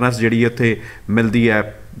ਹੋ ਅਵੇਅਰਨੈਸ ਜਿਹੜੀ ਉੱਥੇ ਮਿਲਦੀ ਹੈ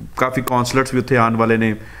ਕਾਫੀ ਕੌਂਸਲਰਸ ਵੀ ਉੱਥੇ ਆਉਣ ਵਾਲੇ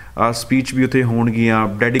ਨੇ ਸਪੀਚ ਵੀ ਉੱਥੇ ਹੋਣਗੀਆਂ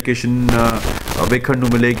ਡੈਡੀਕੇਸ਼ਨ ਵੇਖਣ ਨੂੰ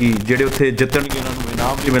ਮਿਲੇਗੀ ਜਿਹੜੇ ਉੱਥੇ ਜਿੱਤਣਗੇ ਉਹਨਾਂ ਨੂੰ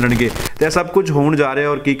ਇਨਾਮ ਵੀ ਮਿਲਣਗੇ ਅਤੇ ਇਹ ਸਭ ਕੁਝ ਹੋਣ ਜਾ ਰਿਹਾ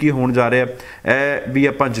ਔਰ ਕੀ ਹੋਣ ਜਾ ਰਿਹਾ ਇਹ ਵੀ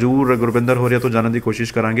ਆਪਾਂ ਜ਼ਰੂਰ ਗੁਰਵਿੰਦਰ ਹੋਰੀਆ ਤੋਂ ਜਾਣਨ ਦੀ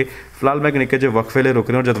ਕੋਸ਼ਿਸ਼ ਕਰਾਂਗੇ ਫਿਲਹਾਲ ਮੈਂ ਇੱਕ ਨਿੱਕੇ ਜਿਹੇ ਵਕਫੇ ਲਈ ਰੁਕ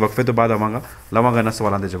ਰਿਹਾ ਜਦ ਵਕਫੇ ਤੋਂ ਬਾਅਦ ਲਵਾਂਗਾ ਇਹਨਾਂ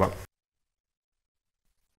ਸਵਾਲਾਂ ਦੇ ਜਵਾਬ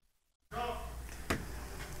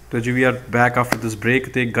ਤੋ ਜੀ ਵੀ R back after this break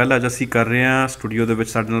ਅਤੇ ਗੱਲ ਅੱਜ ਅਸੀਂ ਕਰ ਰਹੇ ਹਾਂ ਸਟੂਡੀਓ ਦੇ ਵਿੱਚ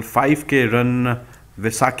ਸਾਡੇ ਨਾਲ 5K ਰਨ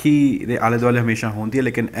ਵਿਸਾਖੀ ਦੇ ਆਲੇ ਦੁਆਲੇ ਹਮੇਸ਼ਾ ਹੁੰਦੀ ਹੈ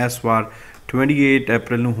ਲੇਕਿਨ ਇਸ ਵਾਰ 28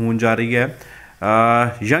 ਅਪ੍ਰੈਲ ਨੂੰ ਹੋਣ ਜਾ ਰਹੀ ਹੈ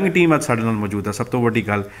ਯੰਗ ਟੀਮ ਅੱਜ ਸਾਡੇ ਨਾਲ ਮੌਜੂਦ ਹੈ ਸਭ ਤੋਂ ਵੱਡੀ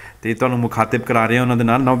ਗੱਲ ਅਤੇ ਤੁਹਾਨੂੰ ਮੁਖਾਤਿਬ ਕਰਾ ਰਹੇ ਹਾਂ ਉਹਨਾਂ ਦੇ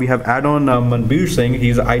ਨਾਲ ਨਾਓ we have add on Manbir Singh he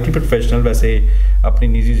is IT professional ਵੈਸੇ ਆਪਣੀ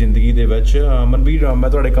ਨਿੱਜੀ ਜ਼ਿੰਦਗੀ ਦੇ ਵਿੱਚ ਮਨਬੀਰ ਮੈਂ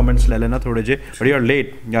ਤੁਹਾਡੇ ਕਮੈਂਟਸ ਲੈ ਲੈਣਾ ਥੋੜ੍ਹੇ ਜਿਹੇ ਬਟ ਯੂ ਆਰ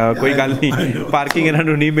ਲੇਟ ਕੋਈ ਗੱਲ ਨਹੀਂ ਪਾਰਕਿੰਗ ਇਹਨਾਂ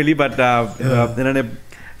ਨੂੰ ਨਹੀਂ ਮਿਲੀ ਬਟ ਇਹਨਾਂ ਨੇ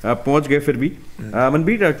ਪਹੁੰਚ ਗਏ ਫਿਰ ਵੀ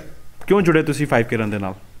ਮਨਬੀਰ ਕਿਉਂ ਜੁੜੇ ਤੁਸੀਂ 5K ਰਨ ਦੇ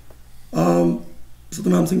ਨਾਲ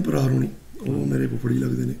ਸਤਨਾਮ ਸਿੰਘ ਪਰਾਰ ਹੋਣੀ ਉਹ ਮੇਰੇ ਫੁੱਫੜੀ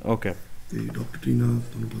ਲੱਗਦੇ ਨੇ ਓਕੇ ਅਤੇ ਡਾਕਟਰ ਟੀਨਾ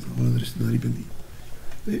ਤੁਹਾਨੂੰ ਪਤਾ ਉਹਨਾਂ ਦੀ ਰਿਸ਼ਤੇਦਾਰੀ ਪੈਂਦੀ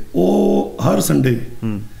ਅਤੇ ਉਹ ਹਰ ਸੰਡੇ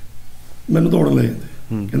ਮੈਨੂੰ ਦੌੜਨ ਲੈ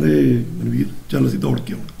ਜਾਂਦੇ ਕਹਿੰਦੇ ਮਨਵੀਰ ਚੱਲ ਅਸੀਂ ਦੌੜ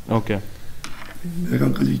ਕੇ ਆਉਣਾ ਓਕੇ ਮੈਂ ਕਿਹਾ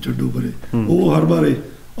ਅੰਕਲ ਜੀ ਛੱਡੋ ਪਰੇ ਉਹ ਹਰ ਵਾਰੇ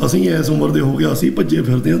ਅਸੀਂ ਇਸ ਉਮਰ ਦੇ ਹੋ ਗਏ ਅਸੀਂ ਭੱਜੇ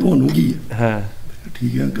ਫਿਰਦੇ ਹਾਂ ਤੁਹਾਨੂੰ ਕੀ ਹੈ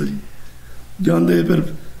ਠੀਕ ਹੈ ਅੰਕਲ ਜੀ ਜਾਂਦੇ ਫਿਰ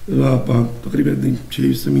ਆਪਾਂ ਤਕਰੀਬਨ 6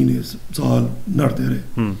 ਮਹੀਨੇ ਸਾਲ ਨੱਠਦੇ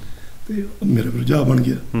ਰਹੇ ਅਤੇ ਮੇਰੇ ਫਿਰ ਜਾ ਬਣ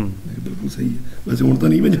ਗਿਆ ਮੈਂ ਕਿਹਾ ਬਿਲਕੁਲ ਸਹੀ ਹੈ ਵੈਸੇ ਹੁਣ ਤਾਂ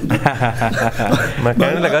ਨਹੀਂ ਮੈਂ ਜਾਂਦਾ ਮੈਂ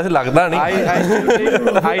ਕਹਿਣ ਲੱਗਾ ਸੀ ਲੱਗਦਾ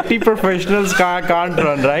ਨਹੀਂ IT professionals Kant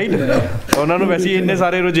run right ਉਹਨਾਂ ਨੂੰ ਵੈਸੇ ਇੰਨੇ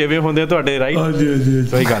ਸਾਰੇ ਰੁਝੇਵੇਂ ਹੁੰਦੇ ਤੁਹਾਡੇ ਰਾਈਟ ਹਾਂਜੀ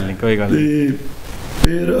ਕੋਈ ਗੱਲ ਨਹੀਂ ਅਤੇ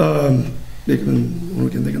ਫਿਰ ਇੱਕ ਦਿਨ ਉਹਨੂੰ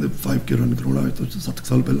ਕਹਿੰਦੇ 5K ਰਨ ਕਰਾਉਣਾ ਅੱਜ ਤੋਂ 7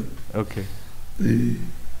 ਸਾਲ ਪਹਿਲਾਂ ਓਕੇ ਅਤੇ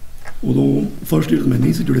ਉਦੋਂ ਫਸਟ ਈਅਰ ਮੈਂ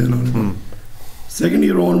ਨਹੀਂ ਸੀ ਜੁੜਿਆ ਨਾਲ ਸੈਕਿੰਡ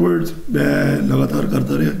ਈਅਰ ਔਨਵਰਡਸ ਮੈਂ ਲਗਾਤਾਰ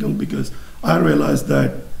ਕਰਦਾ ਰਿਹਾ ਕਿਉਂ ਬਿਕਾਜ਼ ਆਈ ਰਿਅਲਾਈਜ਼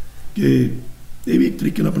ਦੈਟ ਕਿ ਇਹ ਵੀ ਇੱਕ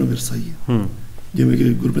ਤਰੀਕੇ ਨਾਲ ਆਪਣਾ ਵਿਰਸਾ ਹੀ ਹੈ ਜਿਵੇਂ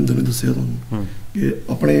ਕਿ ਗੁਰਵਿੰਦਰ ਨੇ ਦੱਸਿਆ ਤੁਹਾਨੂੰ ਕਿ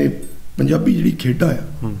ਆਪਣੇ ਪੰਜਾਬੀ ਜਿਹੜੀ ਖੇਡਾਂ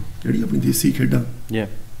ਆ ਜਿਹੜੀ ਆਪਣੀ ਦੇਸੀ ਖੇਡਾਂ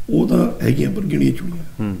ਉਹ ਤਾਂ ਹੈਗੀਆਂ ਪਰ ਗਿਣੀਆਂ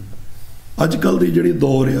ਚੁਣੀਆਂ ਅੱਜ ਕੱਲ੍ਹ ਦੇ ਜਿਹੜੇ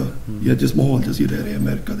ਦੌਰ ਆ ਜਾਂ ਜਿਸ ਮਾਹੌਲ 'ਚ ਅਸੀਂ ਰਹਿ ਰਹੇ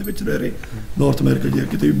ਅਮਰੀਕਾ ਦੇ ਵਿੱਚ ਰਹਿ ਰਹੇ ਨਾਰਥ ਅਮਰੀਕਾ ਜਾਂ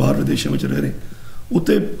ਕਿਤੇ ਵੀ ਬਾਹਰ ਵਿਦੇਸ਼ਾਂ ਵਿੱਚ ਰਹਿ ਰਹੇ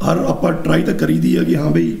ਉੱਤੇ ਹਰ ਆਪਾਂ ਟਰਾਈ ਤਾਂ ਕਰੀਦੀ ਆ ਕਿ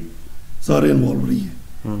ਹਾਂ ਬਈ ਸਾਰੇ ਇਨਵੋਲਵ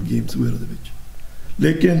ਰਹੀਏ ਗੇਮਸ ਵਗੈਰਾ ਦੇ ਵਿੱਚ,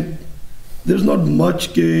 ਲੇਕਿਨ ਦੇਰ ਇਜ਼ ਨੋਟ ਮਚ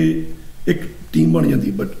ਕਿ ਇੱਕ ਟੀਮ ਬਣ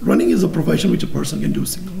ਜਾਂਦੀ, but running is a profession which a person can do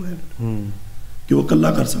single hand, ਕਿ ਉਹ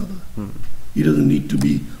ਇਕੱਲਾ ਕਰ ਸਕਦਾ। He doesn't need to be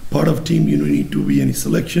part of team, you don't need to be any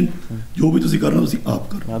selection, ਜੋ ਵੀ ਤੁਸੀਂ ਕਰਨਾ ਤੁਸੀਂ ਆਪ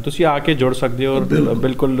ਕਰੋ। ਹਾਂ, ਤੁਸੀਂ ਆ ਕੇ ਜੁੜ ਸਕਦੇ ਹੋ, ਔਰ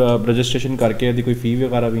ਬਿਲਕੁਲ ਰਜਿਸਟ੍ਰੇਸ਼ਨ ਕਰਕੇ ਇਹਦੀ ਕੋਈ ਫੀ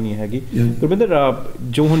ਵਗੈਰਾ ਵੀ ਨਹੀਂ ਹੈਗੀ। ਗੁਰਵਿੰਦਰ,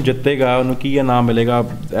 ਜੋ ਹੁਣ ਜਿੱਤੇਗਾ ਉਹਨੂੰ ਕੀ ਇਨਾਮ ਮਿਲੇਗਾ?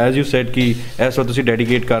 ਐਜ਼ ਯੂ ਸੈਡ ਕਿ ਇਸ ਵਾਰ ਤੁਸੀਂ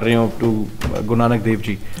ਡੈਡੀਕੇਟ ਕਰ ਰਹੇ ਹੋ to Guru Nanak Dev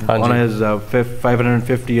ji on his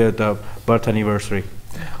 550th birth anniversary.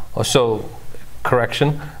 So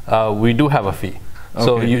correction, we do have a fee.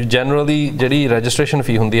 So you generally ਜਿਹੜੀ ਰਜਿਸਟ੍ਰੇਸ਼ਨ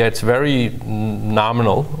ਫੀ ਹੁੰਦੀ ਹੈ ਇਟਸ ਵੈਰੀ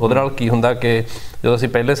ਨਾਮੀਨਲ। ਉਹਦੇ ਨਾਲ ਕੀ ਹੁੰਦਾ ਕਿ ਜਦੋਂ ਅਸੀਂ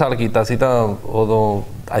ਪਹਿਲੇ ਸਾਲ ਕੀਤਾ ਸੀ ਤਾਂ ਉਦੋਂ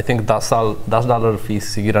ਆਈ ਥਿੰਕ $10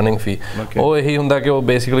 ਫੀਸ ਸੀਗੀ ਰਨਿੰਗ ਫੀ। ਉਹ ਇਹੀ ਹੁੰਦਾ ਕਿ ਉਹ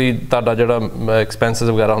ਬੇਸਿਕਲੀ ਤੁਹਾਡਾ ਜਿਹੜਾ ਐਕਸਪੈਂਸਿਸ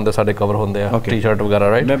ਵਗੈਰਾ ਹੁੰਦੇ ਸਾਡੇ ਕਵਰ ਹੁੰਦੇ ਆ, ਟੀ-ਸ਼ਰਟ ਵਗੈਰਾ,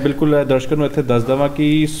 ਰਾਈਟ। ਮੈਂ ਬਿਲਕੁਲ ਦਰਸ਼ਕਾਂ ਨੂੰ ਇੱਥੇ ਦੱਸ ਦੇਵਾਂ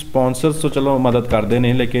ਕਿ ਸਪੋਂਸਰਸ ਤੋਂ ਚਲੋ ਮਦਦ ਕਰਦੇ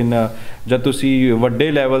ਨੇ, ਲੇਕਿਨ ਜਦ ਤੁਸੀਂ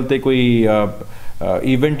ਵੱਡੇ ਲੈਵਲ 'ਤੇ ਕੋਈ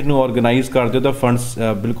ਈਵੈਂਟ ਨੂੰ ਆਰਗੇਨਾਈਜ਼ ਕਰਦੇ ਹੋ ਤਾਂ ਫੰਡਸ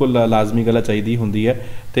ਬਿਲਕੁਲ ਲਾਜ਼ਮੀ ਗੱਲ ਚਾਹੀਦੀ ਹੁੰਦੀ ਹੈ,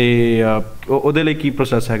 ਅਤੇ ਉਹਦੇ ਲਈ ਕੀ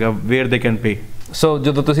ਪ੍ਰੋਸੈਸ ਹੈਗਾ, ਵੇਅਰ ਦੇ ਕੈਨ ਪੇ? ਸੋ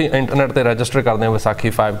ਜਦੋਂ ਤੁਸੀਂ ਇੰਟਰਨੈਟ 'ਤੇ ਰਜਿਸਟਰ ਕਰਦੇ ਹੋ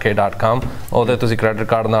vaisakhi5k.com, ਉਹਦੇ ਤੁਸੀਂ ਕ੍ਰੈਡਿਟ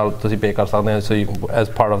ਕਾਰਡ ਨਾਲ ਤੁਸੀਂ ਪੇ ਕਰ ਸਕਦੇ ਹੋ। So as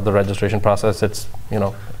part of the registration process it's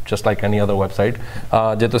just like any other website.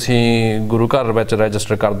 ਜੇ ਤੁਸੀਂ ਗੁਰੂ ਘਰ ਵਿੱਚ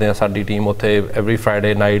ਰਜਿਸਟਰ ਕਰਦੇ ਆ ਸਾਡੀ ਟੀਮ ਉੱਥੇ ਐਵਰੀ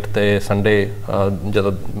ਫਰਾਈਡੇ ਨਾਈਟ ਅਤੇ ਸੰਡੇ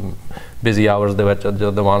ਜਦੋਂ ਬਿਜ਼ੀ ਆਵਰਸ ਦੇ ਵਿੱਚ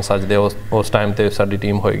ਜਦੋਂ ਦੀਵਾਨ ਸੱਜਦੇ ਉਸ ਟਾਈਮ 'ਤੇ ਸਾਡੀ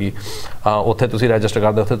ਟੀਮ ਹੋਏਗੀ, ਉੱਥੇ ਤੁਸੀਂ ਰਜਿਸਟਰ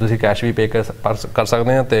ਕਰਦੇ ਉੱਥੇ ਤੁਸੀਂ ਕੈਸ਼ ਵੀ ਪੇ ਕਰ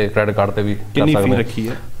ਸਕਦੇ ਆ ਅਤੇ ਕ੍ਰੈਡਿਟ ਕਾਰਡ 'ਤੇ ਵੀ ਕਰ ਸਕਦੇ। ਕਿੰਨੀ ਫੀ ਰੱਖੀ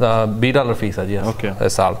ਹੈ? $20 ਫੀਸ ਹੈ ਜੀ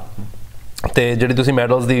ਇਸ ਸਾਲ। ਅਤੇ ਜਿਹੜੀ ਤੁਸੀਂ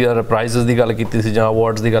ਮੈਡਲਸ ਦੀ ਪ੍ਰਾਈਜ਼ਸ ਦੀ ਗੱਲ ਕੀਤੀ ਸੀ ਜਾਂ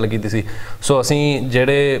ਅਵਾਰਡਸ ਦੀ ਗੱਲ ਕੀਤੀ ਸੀ, ਸੋ ਅਸੀਂ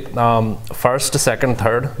ਜਿਹੜੇ ਫਸਟ, ਸੈਕਿੰਡ,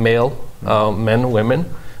 ਥਰਡ ਮੇਲ, ਮੈਨ, ਵੂਮੈਨ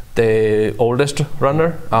ਅਤੇ ਓਲਡੈਸਟ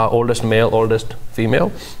ਰਨਰ, ਓਲਡੈਸਟ ਮੇਲ, ਓਲਡੈਸਟ ਫੀਮੇਲ,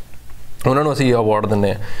 ਉਹਨਾਂ ਨੂੰ ਅਸੀਂ ਅਵਾਰਡ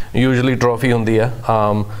ਦਿੰਦੇ ਹਾਂ। ਯੂਜਲੀ ਟਰੋਫੀ ਹੁੰਦੀ ਆ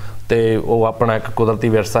ਅਤੇ ਉਹ ਆਪਣਾ ਇੱਕ ਕੁਦਰਤੀ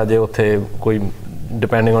ਵਿਰਸਾ, ਜੇ ਉੱਥੇ ਕੋਈ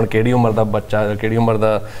ਡਿਪੈਂਡਿੰਗ ਔਨ ਕਿਹੜੀ ਉਮਰ ਦਾ ਬੱਚਾ, ਕਿਹੜੀ ਉਮਰ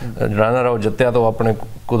ਦਾ ਰਨਰ ਆ ਉਹ ਜਿੱਤਿਆ, ਤਾਂ ਉਹ ਆਪਣੇ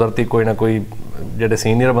ਕੁਦਰਤੀ ਕੋਈ ਨਾ ਕੋਈ ਜਿਹੜੇ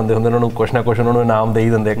ਸੀਨੀਅਰ ਬੰਦੇ ਹੁੰਦੇ ਉਹਨਾਂ ਨੂੰ ਕੁਛ ਨਾ ਕੁਛ ਉਹਨਾਂ ਨੂੰ ਇਨਾਮ ਦੇ ਹੀ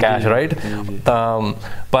ਦਿੰਦੇ ਕੈਸ਼, ਰਾਈਟ। ਤਾਂ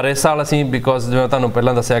ਪਰ ਇਸ ਸਾਲ ਅਸੀਂ ਬਿਕੋਜ਼ ਜਿਵੇਂ ਤੁਹਾਨੂੰ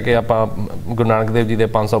ਪਹਿਲਾਂ ਦੱਸਿਆ ਕਿ ਆਪਾਂ ਗੁਰੂ ਨਾਨਕ ਦੇਵ ਜੀ ਦੇ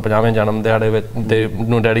 550ਵੇਂ ਜਨਮ ਦਿਹਾੜੇ ਵਿੱਚ ਤੇ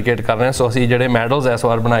ਨੂੰ ਡੈਡੀਕੇਟ ਕਰ ਰਹੇ ਹਾਂ, ਸੋ ਅਸੀਂ ਜਿਹੜੇ ਮੈਡਲਸ ਇਸ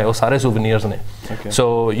ਵਾਰ ਬਣਾਏ ਉਹ ਸਾਰੇ ਸੂਵੀਨੀਅਰਸ ਨੇ। ਸੋ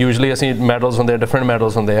ਯੂਜਲੀ ਅਸੀਂ ਮੈਡਲਸ ਹੁੰਦੇ, ਡਿਫਰੈਂਟ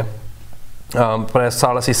ਮੈਡਲਸ ਹੁੰਦੇ ਆ, ਪਰ ਇਸ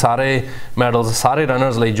ਸਾਲ ਅਸੀਂ ਸਾਰੇ ਮੈਡਲਸ ਸਾਰੇ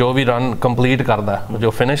ਰਨਰਸ ਲਈ, ਜੋ ਵੀ ਰਨ ਕੰਪਲੀਟ ਕਰਦਾ, ਜੋ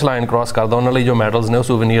ਫਿਨਿਸ਼ ਲਾਈਨ ਕ੍ਰਾਸ ਕਰਦਾ, ਉਹਨਾਂ ਲਈ ਜੋ ਮੈਡਲਸ ਨੇ ਉਹ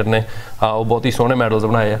ਸੂਵੀਨੀਅਰ ਨੇ। ਉਹ ਬਹੁਤ ਹੀ ਸੋਹਣੇ ਮੈਡਲਸ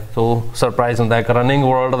ਬਣਾਏ ਆ। ਸੋ ਸਰਪ੍ਰਾਈਜ਼ ਹੁੰਦਾ, ਇੱਕ ਰਨਿੰਗ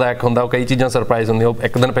ਵਰਲਡ ਦਾ ਇੱਕ ਹੁੰਦਾ, ਉਹ ਕਈ ਚੀਜ਼ਾਂ ਸਰਪ੍ਰਾਈਜ਼ ਹੁੰਦੀਆਂ, ਉਹ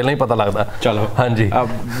ਇੱਕ ਦਿਨ ਪਹਿਲਾਂ ਹੀ ਪਤਾ ਲੱਗਦਾ। ਚਲੋ, ਹਾਂਜੀ,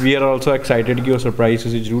 ਵੀ ਆਰ ਆਲਸੋ ਐਕਸਾਈਟਿਡ ਕਿ ਉਹ ਸਰਪ੍ਰਾਈਜ਼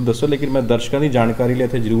ਤੁਸੀਂ ਜ਼ਰੂਰ ਦੱਸੋ। ਲੇਕਿਨ ਮੈਂ ਦਰਸ਼ਕਾਂ ਦੀ ਜਾਣਕਾਰੀ ਲਈ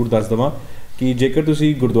ਇੱਥੇ ਜ਼ਰੂਰ ਦੱਸ ਦੇਵਾਂ ਕਿ ਜੇਕਰ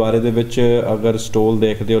ਤੁਸੀਂ ਗੁਰਦੁਆਰੇ ਦੇ ਵਿੱਚ ਅਗਰ ਸਟੋਲ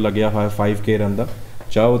ਦੇਖਦੇ ਹੋ ਲੱਗਿਆ ਹੋਇਆ 5K ਰਨ ਦਾ,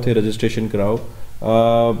 ਚਾਹੋ ਉੱਥੇ ਰਜਿਸਟ੍ਰੇਸ਼ਨ ਕਰਾਓ।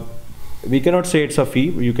 ਵੀ cannot say it's a fee,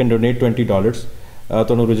 you can donate $20,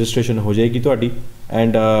 ਤੁਹਾਨੂੰ ਰਜਿਸਟ੍ਰੇਸ਼ਨ ਹੋ ਜਾਏਗੀ ਤੁਹਾਡੀ।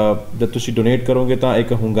 ਐਂਡ ਜਦ ਤੁਸੀਂ ਡੋਨੇਟ ਕਰੋਗੇ ਤਾਂ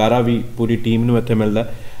ਇੱਕ ਹੁੰਗਾਰਾ ਵੀ ਪੂਰੀ ਟੀਮ ਨੂੰ ਇੱਥੇ ਮਿਲਦਾ।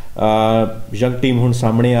 ਯੰਗ ਟੀਮ ਹੁਣ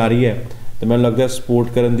ਸਾਹਮਣੇ ਆ ਰਹੀ ਹੈ ਅਤੇ ਮੈਨੂੰ ਲੱਗਦਾ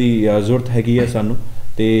ਸਪੋਰਟ ਕਰਨ ਦੀ ਜ਼ਰੂਰਤ ਹੈਗੀ ਹੈ ਸਾਨੂੰ,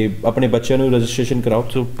 ਅਤੇ ਆਪਣੇ ਬੱਚਿਆਂ ਨੂੰ ਰਜਿਸਟ੍ਰੇਸ਼ਨ ਕਰਾਓ।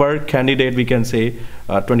 ਸੋ ਪਰ ਕੈਂਡੀਡੇਟ ਵੀ ਕੈਨ ਸੇ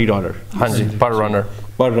 $20। ਹਾਂਜੀ, ਪਰ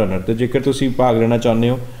ਰਨਰ। ਅਤੇ ਜੇਕਰ ਤੁਸੀਂ ਭਾਗ ਲੈਣਾ ਚਾਹੁੰਦੇ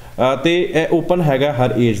ਹੋ ਅਤੇ ਇਹ ਓਪਨ ਹੈਗਾ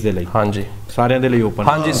ਹਰ ਏਜ ਦੇ ਲਈ। ਹਾਂਜੀ, ਸਾਰਿਆਂ ਦੇ ਲਈ ਓਪਨ।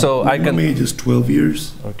 ਹਾਂਜੀ, ਸੋ I can age is 12 years.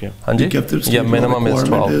 Okay, ਹਾਂਜੀ, yeah, minimum is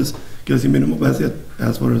 12. ਕਿ ਅਸੀਂ ਮਿਨੀਮਮ ਵੈਸੇ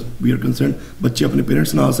as for as we R concerned ਬੱਚੇ ਆਪਣੇ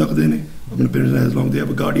ਪੇਰੈਂਟਸ ਨਾਲ ਆ ਸਕਦੇ ਨੇ, ਆਪਣੇ parents as long they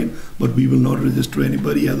have a guardian, but we will not register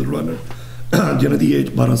anybody as a runner ਜਿਹਨਾਂ ਦੀ ਏਜ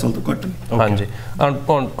 12 ਸਾਲ ਤੋਂ ਘੱਟ ਨੇ। ਹਾਂਜੀ,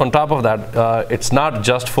 on top of that it's not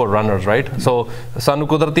just for runners, right. ਸੋ ਸਾਨੂੰ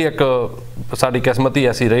ਕੁਦਰਤੀ ਇੱਕ ਸਾਡੀ ਕਿਸਮਤ ਹੀ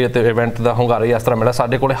ਐਸੀ ਰਹੀ ਅਤੇ ਇਵੈਂਟ ਦਾ ਹੁੰਗਾਰਾ ਹੀ ਇਸ ਤਰ੍ਹਾਂ ਮਿਲਿਆ,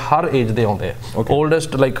 ਸਾਡੇ ਕੋਲ ਹਰ ਏਜ ਦੇ ਆਉਂਦੇ ਆ।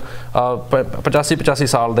 ਓਲਡੈਸਟ ਲਾਈਕ 85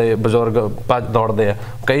 ਸਾਲ ਦੇ ਬਜ਼ੁਰਗ ਭੱਜ ਦੌੜਦੇ ਆ।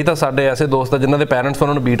 ਕਈ ਤਾਂ ਸਾਡੇ ਐਸੇ ਦੋਸਤ ਆ ਜਿਨ੍ਹਾਂ ਦੇ ਪੈਰੈਂਟਸ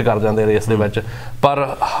ਉਹਨਾਂ ਨੂੰ ਬੀਟ ਕਰ ਜਾਂਦੇ ਰੇਸ ਦੇ ਵਿੱਚ, ਪਰ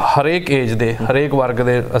ਹਰੇਕ ਏਜ ਦੇ, ਹਰੇਕ ਵਰਗ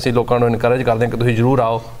ਦੇ ਅਸੀਂ ਲੋਕਾਂ ਨੂੰ ਇਨਕਰੇਜ ਕਰਦੇ ਹਾਂ ਕਿ ਤੁਸੀਂ ਜ਼ਰੂਰ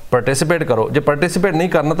ਆਓ, ਪਾਰਟਿਸਿਪੇਟ ਕਰੋ। ਜੇ ਪਾਰਟਿਸਿਪੇਟ ਨਹੀਂ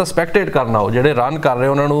ਕਰਨਾ ਤਾਂ ਸਪੈਕਟੇਟ ਕਰਨਾ ਆਓ, ਜਿਹੜੇ ਰਨ ਕਰ ਰਹੇ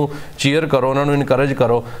ਉਹਨਾਂ ਨੂੰ ਚੀਅਰ ਕਰੋ, ਉਹਨਾਂ ਨੂੰ ਇਨਕਰੇਜ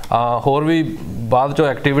ਕਰੋ। ਹੋਰ ਵੀ ਬਾਅਦ 'ਚੋਂ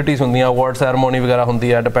ਐਕਟੀਵਿਟੀਜ਼ ਹੁੰਦੀਆਂ, ਅਵਾਰਡ ਸੈਰਮੋਨੀ ਵਗੈਰਾ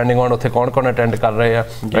ਹੁੰਦੀ ਹੈ, ਡਿਪੈਂਡਿੰਗ ਔਨ ਉੱਥੇ ਕੌਣ ਅਟੈਂਡ ਕਰ ਰਹੇ ਆ,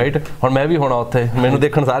 ਰਾਈਟ। ਹੁਣ ਮੈਂ ਵੀ ਹੋਣਾ ਉੱਥੇ, ਮੈਨੂੰ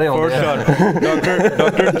ਦੇਖਣ ਸਾਰੇ ਆਉਂਦੇ ਆ।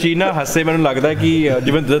 ਡਾਕਟਰ ਚੀਨਾ ਹੱਸੇ, ਮੈਨੂੰ ਲੱਗਦਾ ਕਿ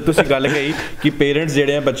ਜਿਵੇਂ ਤੁਸੀਂ ਗੱਲ ਕਹੀ ਕਿ ਪੇਰੈਂਟਸ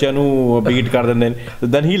ਜਿਹੜੇ ਆ ਬੱਚਿਆਂ ਨੂੰ ਬੀਟ ਕਰ ਦਿੰਦੇ ਨੇ,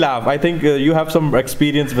 then he laugh. I think you have some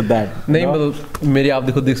experience with that. ਨਹੀਂ, ਮਤਲਬ ਮੇਰੀ ਆਪ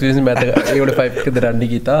ਦੀ ਖੁਦ ਦੀ ਐਕਸਪੀਰੀਅੰਸ, ਮੈਂ ਤਾਂ ਇਹ 5 ਕਦੇ ਰਨ ਨਹੀਂ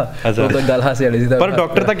ਕੀਤਾ, ਉਹ ਤਾਂ ਗੱਲ ਹਾਸੇ ਵਾਲੀ ਸੀ। ਪਰ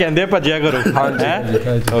ਡਾਕਟਰ ਤਾਂ ਕਹਿੰਦੇ ਆ ਭੱਜਿਆ ਕਰੋ।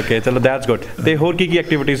 ਹਾਂਜੀ, ਓਕੇ, ਚਲੋ ਦੈਟਸ ਗੁੱਡ। ਤੇ ਹੋਰ ਕੀ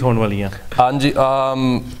ਐਕਟੀਵਿਟੀਜ਼ ਹੋਣ ਵਾਲੀਆਂ? ਹਾਂਜੀ,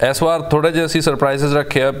 ਇਸ ਵਾਰ ਥੋੜ੍ਹੇ ਜਿਹੇ ਅਸੀਂ ਸਰਪ੍ਰਾਈਜ਼ਸ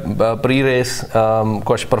ਰੱਖੇ ਆ, ਪ੍ਰੀ ਰੇਸ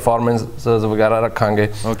ਕੁਛ ਪਰਫਾਰਮੈਂਸਸ ਵਗੈਰਾ ਰੱਖਾਂਗੇ,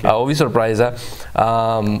 ਉਹ ਵੀ ਸਰਪ੍ਰਾਈਜ਼ ਹੈ।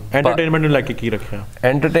 ਐਂਟਰਟੇਨਮੈਂਟ ਨੂੰ ਲੈ ਕੇ ਕੀ ਰੱਖਿਆ?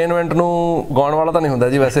 ਐਂਟਰਟੇਨਮੈਂਟ ਨੂੰ ਗਾਉਣ ਵਾਲਾ ਤਾਂ ਨਹੀਂ ਹੁੰਦਾ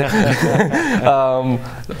ਜੀ ਵੈਸੇ।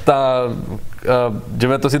 ਤਾਂ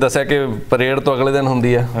ਜਿਵੇਂ ਤੁਸੀਂ ਦੱਸਿਆ ਕਿ ਪਰੇਡ ਤੋਂ ਅਗਲੇ ਦਿਨ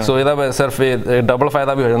ਹੁੰਦੀ ਹੈ, ਸੋ ਇਹਦਾ ਸਿਰਫ ਇਹ ਡਬਲ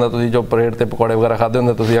ਫਾਇਦਾ ਵੀ ਹੋ ਜਾਂਦਾ, ਤੁਸੀਂ ਜੋ ਪਰੇਡ ਤੇ ਪਕੌੜੇ ਵਗੈਰਾ ਖਾਦੇ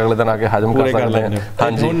ਹੁੰਦੇ ਤੁਸੀਂ ਅਗਲੇ ਦਿਨ ਆ ਕੇ ਹਜਮ ਕਰ ਸਕਦੇ ਹੋ।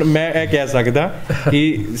 ਹਾਂਜੀ, ਹੁਣ ਮੈਂ ਇਹ ਕਹਿ ਸਕਦਾ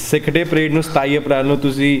ਕਿ ਸਿੱਖ ਡੇ ਪਰੇਡ ਨੂੰ 27 ਅਪ੍ਰੈਲ ਨੂੰ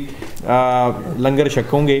ਤੁਸੀਂ ਲੰਗਰ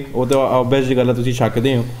ਛਕੋਗੇ, ਉਹ ਤਾਂ ਓਬਵੀਅਸ ਜੀ ਗੱਲ ਹੈ, ਤੁਸੀਂ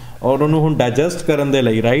ਛਕਦੇ ਹੋ ਔਰ ਉਹਨੂੰ ਹੁਣ ਡਾਈਜੈਸਟ ਕਰਨ ਦੇ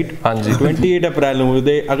ਲਈ ਰਾਈਟ। ਹਾਂਜੀ 28 ਅਪ੍ਰੈਲ ਨੂੰ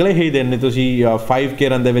ਉਹਦੇ ਅਗਲੇ ਹੀ ਦਿਨ ਨੇ ਤੁਸੀਂ 5K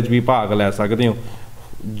ਰਨ ਦੇ ਵਿੱਚ ਵੀ ਭਾਗ ਲੈ ਸਕਦੇ ਹੋ।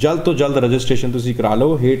 ਜਲਦ ਤੋਂ ਜਲਦ ਰਜਿਸਟ੍ਰੇਸ਼ਨ ਤੁਸੀਂ ਕਰਾ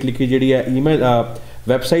ਲਓ। ਹੇਠ ਲਿਖੀ ਜਿਹੜੀ ਹੈ ਈਮੇਲ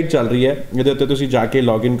ਵੈਬਸਾਈਟ ਚੱਲ ਰਹੀ ਹੈ, ਇਹਦੇ ਉੱਤੇ ਤੁਸੀਂ ਜਾ ਕੇ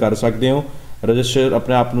ਲੌਗਇਨ ਕਰ ਸਕਦੇ ਹੋ, ਰਜਿਸਟਰ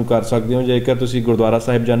ਆਪਣੇ ਆਪ ਨੂੰ ਕਰ ਸਕਦੇ ਹੋ। ਜੇਕਰ ਤੁਸੀਂ ਗੁਰਦੁਆਰਾ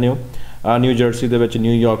ਸਾਹਿਬ ਜਾਂਦੇ ਹੋ ਨਿਊ ਜਰਸੀ ਦੇ ਵਿੱਚ,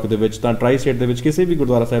 ਨਿਊਯਾਰਕ ਦੇ ਵਿੱਚ, ਤਾਂ ਟਰਾਈ ਸਟੇਟ ਦੇ ਵਿੱਚ ਕਿਸੇ ਵੀ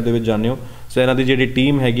ਗੁਰਦੁਆਰਾ ਸਾਹਿਬ ਦੇ ਵਿੱਚ ਜਾਂਦੇ ਹੋ, ਸੋ ਇਹਨਾਂ ਦੀ ਜਿਹੜੀ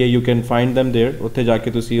ਟੀਮ ਹੈਗੀ ਹੈ you can find them there. ਉੱਥੇ ਜਾ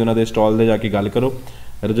ਕੇ ਤੁਸੀਂ ਉਹਨਾਂ ਦੇ ਸਟਾਲ 'ਤੇ ਜਾ ਕੇ ਗੱਲ ਕਰੋ,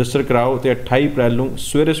 ਰਜਿਸਟਰ ਕਰਾਓ ਅਤੇ 28 ਅਪ੍ਰੈਲ ਨੂੰ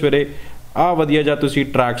ਸਵੇਰੇ ਸਵੇਰੇ ਵਧੀਆ ਜਿਹਾ ਤੁਸੀਂ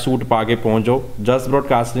ਟਰੈਕ ਸੂਟ ਪਾ ਕੇ ਪਹੁੰਚ ਜਾਓ। ਜਸਟ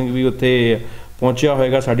ਬ੍ਰੌਡਕਾਸਟਿੰਗ ਵੀ ਉੱਥੇ ਪਹੁੰਚਿਆ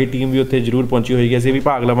ਹੋਏਗਾ, ਸਾਡੀ ਟੀਮ ਵੀ ਉੱਥੇ ਜ਼ਰੂਰ ਪਹੁੰਚੀ ਹੋਏਗੀ, ਅਸੀਂ ਵੀ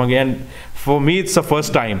ਭਾਗ ਲਵਾਂਗੇ। And for me it's a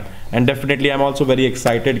first time and definitely I am also very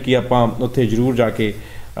excited ਕਿ ਆਪਾਂ ਉੱਥੇ ਜ਼ਰੂਰ ਜਾ ਕੇ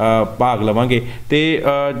ਭਾਗ ਲਵਾਂਗੇ। ਅਤੇ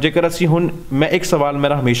ਜੇਕਰ ਅਸੀਂ ਹੁਣ ਮੈਂ ਇੱਕ ਸਵਾਲ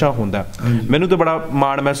ਮੇਰਾ ਹਮੇਸ਼ਾ ਹੁੰਦਾ, ਮੈਨੂੰ ਤਾਂ ਬੜਾ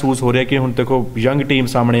ਮਾਣ ਮਹਿਸੂਸ ਹੋ ਰਿਹਾ ਕਿ ਹੁਣ ਦੇਖੋ ਯੰਗ ਟੀਮ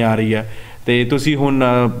ਸਾਹਮਣੇ ਆ ਰਹੀ ਹੈ ਅਤੇ ਤੁਸੀਂ ਹੁਣ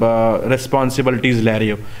ਰਿਸਪੋਂਸੀਬਿਲਿਟੀਜ਼ ਲੈ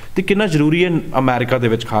ਰਹੇ ਹੋ, ਅਤੇ ਕਿੰਨਾ ਜ਼ਰੂਰੀ ਹੈ ਅਮਰੀਕਾ ਦੇ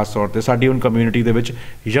ਵਿੱਚ ਖਾਸ ਤੌਰ 'ਤੇ ਸਾਡੀ ਹੁਣ ਕਮਿਊਨਿਟੀ ਦੇ ਵਿੱਚ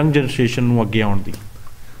ਯੰਗ ਜਨਰੇਸ਼ਨ ਨੂੰ ਅੱਗੇ ਆਉਣ ਦੀ।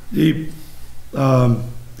 ਜੀ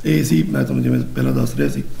ਇਹ ਸੀ, ਮੈਂ ਤੁਹਾਨੂੰ ਜਿਵੇਂ ਪਹਿਲਾਂ ਦੱਸ ਰਿਹਾ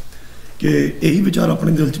ਸੀ ਕਿ ਇਹੀ ਵਿਚਾਰ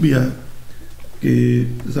ਆਪਣੇ ਦਿਲ 'ਚ ਵੀ ਆਇਆ ਕਿ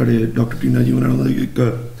ਸਾਡੇ ਡਾਕਟਰ ਟੀਨਾ ਜੀ ਉਹਨਾਂ ਦਾ ਇੱਕ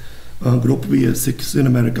ਗਰੁੱਪ ਵੀ ਹੈ ਸਿੱਖਸ ਇਨ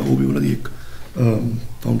ਅਮਰੀਕਾ, ਉਹ ਵੀ ਉਹਨਾਂ ਦੀ ਇੱਕ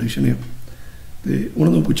ਫਾਊਂਡੇਸ਼ਨ ਹੈ। ਅਤੇ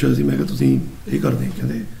ਉਹਨਾਂ ਤੋਂ ਪੁੱਛਿਆ ਸੀ, ਮੈਂ ਕਿਹਾ ਤੁਸੀਂ ਇਹ ਕਰਦੇ?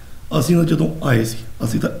 ਕਹਿੰਦੇ ਅਸੀਂ ਤਾਂ ਜਦੋਂ ਆਏ ਸੀ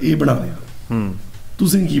ਅਸੀਂ ਤਾਂ ਇਹ ਬਣਾ ਲਿਆ,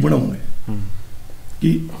 ਤੁਸੀਂ ਕੀ ਬਣਾਓਗੇ?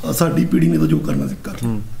 ਕਿ ਸਾਡੀ ਪੀੜ੍ਹੀ ਨੇ ਤਾਂ ਜੋ ਕਰਨਾ ਸੀ ਕਰ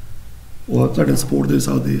ਲਿਆ, ਉਹ ਸਾਡੇ ਸਪੋਰਟ ਦੇ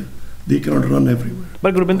ਸਕਦੇ ਆ, they cannot run everywhere.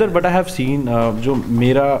 ਪਰ Gurvinder but I have seen ਜੋ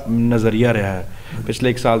ਮੇਰਾ ਨਜ਼ਰੀਆ ਰਿਹਾ ਹੈ ਪਿਛਲੇ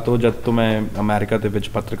 1 ਸਾਲ ਤੋਂ ਜਦ ਤੋਂ ਮੈਂ ਅਮਰੀਕਾ ਦੇ ਵਿੱਚ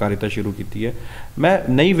ਪੱਤਰਕਾਰਿਤਾ ਸ਼ੁਰੂ ਕੀਤੀ ਹੈ, ਮੈਂ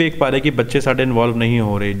ਨਹੀਂ ਵੇਖ ਪਾ ਰਿਹਾ ਕਿ ਬੱਚੇ ਸਾਡੇ ਇਨਵੋਲਵ ਨਹੀਂ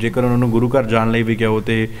ਹੋ ਰਹੇ। ਜੇਕਰ ਉਹਨਾਂ ਨੂੰ ਗੁਰੂ ਘਰ ਜਾਣ ਲਈ ਵੀ ਕਿਹਾ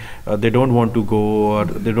ਤੇ ਦੇ ਡੋਂਟ ਵਾਂਟ ਟੂ ਗੋ ਔਰ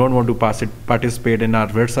ਦੇ don't want to participate in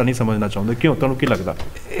our ਵਿਰਸਾ ਨਹੀਂ ਸਮਝਣਾ ਚਾਹੁੰਦੇ। ਕਿਉਂ, ਤੁਹਾਨੂੰ ਕੀ ਲੱਗਦਾ?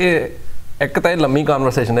 ਇਹ ਇੱਕ ਤਾਂ ਇਹ ਲੰਮੀ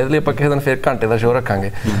ਕਨਵਰਸੇਸ਼ਨ ਹੈ, ਇਹਦੇ ਲਈ ਆਪਾਂ ਕਿਸੇ ਦਿਨ ਫਿਰ ਘੰਟੇ ਦਾ ਸ਼ੋਅ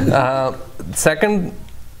ਰੱਖਾਂਗੇ। ਸੈਕਿੰਡ,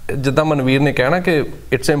 ਜਿੱਦਾਂ ਮਨਵੀਰ ਨੇ ਕਹਿਣਾ ਕਿ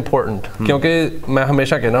ਇਟਸ ਇੰਪੋਰਟੈਂਟ, ਕਿਉਂਕਿ ਮੈਂ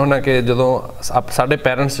ਹਮੇਸ਼ਾ ਕਹਿਣਾ ਹੁੰਦਾ ਕਿ ਜਦੋਂ ਸਾਡੇ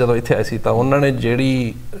ਪੈਰੈਂਟਸ ਜਦੋਂ ਇੱਥੇ ਆਏ ਸੀ ਤਾਂ ਉਹਨਾਂ ਨੇ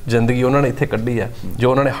ਜਿਹੜੀ ਜ਼ਿੰਦਗੀ ਉਹਨਾਂ ਨੇ ਇੱਥੇ ਕੱਢੀ ਹੈ, ਜੋ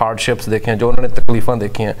ਉਹਨਾਂ ਨੇ ਹਾਰਡਸ਼ਿਪਸ ਦੇਖੀਆਂ, ਜੋ ਉਹਨਾਂ ਨੇ ਤਕਲੀਫਾਂ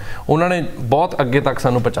ਦੇਖੀਆਂ, ਉਹਨਾਂ ਨੇ ਬਹੁਤ ਅੱਗੇ ਤੱਕ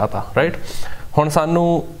ਸਾਨੂੰ ਪਹੁੰਚਾਤਾ ਰਾਈਟ। ਹੁਣ ਸਾਨੂੰ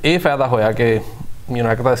ਇਹ ਫਾਇਦਾ ਹੋਇਆ ਕਿ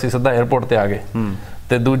ਇੱਕ ਤਾਂ ਅਸੀਂ ਸਿੱਧਾ ਏਅਰਪੋਰਟ 'ਤੇ ਆ ਗਏ,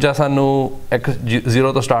 ਅਤੇ ਦੂਜਾ ਸਾਨੂੰ ਇੱਕ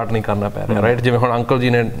ਜ਼ੀਰੋ ਤੋਂ ਸਟਾਰਟ ਨਹੀਂ ਕਰਨਾ ਪੈ ਰਿਹਾ ਰਾਈਟ। ਜਿਵੇਂ ਹੁਣ ਅੰਕਲ ਜੀ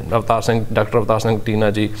ਨੇ ਡਾਕਟਰ ਅਵਤਾਰ ਸਿੰਘ ਟੀਨਾ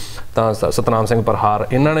ਜੀ, ਤਾਂ ਸਤਨਾਮ ਸਿੰਘ ਪਰਹਾਰ,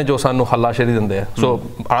 ਇਹਨਾਂ ਨੇ ਜੋ ਸਾਨੂੰ ਹੱਲਾਸ਼ੇਰੀ ਦਿੰਦੇ ਆ। ਸੋ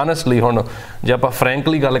ਆਨੈਸਟਲੀ ਹੁਣ ਜੇ ਆਪਾਂ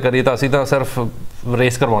ਫਰੈਂਕਲੀ ਗੱਲ ਕਰੀਏ ਤਾਂ ਅਸੀਂ ਤਾਂ ਸਿਰਫ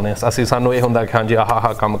ਰੇਸ ਕਰਵਾਉਣੇ ਆ, ਸਾਨੂੰ ਇਹ ਹੁੰਦਾ ਕਿ ਹਾਂਜੀ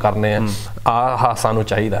ਆਹ ਕੰਮ ਕਰਨੇ ਆ, ਆਹ ਸਾਨੂੰ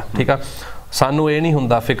ਚਾਹੀਦਾ, ਠੀਕ ਆ। ਸਾਨੂੰ ਇਹ ਨਹੀਂ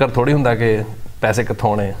ਹੁੰਦਾ, ਫਿਕਰ ਥੋੜ੍ਹੀ ਹੁੰਦਾ ਕਿ ਪੈਸੇ ਕਿੱਥੋਂ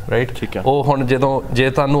ਆਉਣੇ ਰਾਈਟ। ਉਹ ਹੁਣ ਜੇ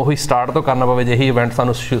ਤੁਹਾਨੂੰ ਉਹੀ ਸਟਾਰਟ ਤੋਂ ਕਰਨਾ ਪਵੇ, ਜੇ ਇਹੀ ਇਵੈਂਟ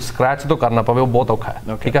ਸਾਨੂੰ ਸਕ੍ਰੈਚ ਤੋਂ ਕਰਨਾ ਪਵੇ, ਉਹ ਬਹੁਤ ਔਖਾ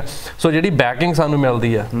ਹੈ, ਠੀਕ ਹੈ। ਸੋ ਜਿਹੜੀ ਬੈਕਿੰਗ ਸਾਨੂੰ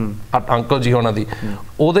ਮਿਲਦੀ ਹੈ ਅੰਕਲ ਜੀ ਹੋਣਾ ਦੀ,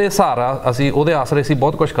 ਉਹਦੇ ਸਹਾਰਾ ਅਸੀਂ, ਉਹਦੇ ਆਸਰੇ ਅਸੀਂ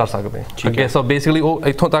ਬਹੁਤ ਕੁਛ ਕਰ ਸਕਦੇ ਹਾਂ ਅੱਗੇ। ਸੋ ਬੇਸਿਕਲੀ ਉਹ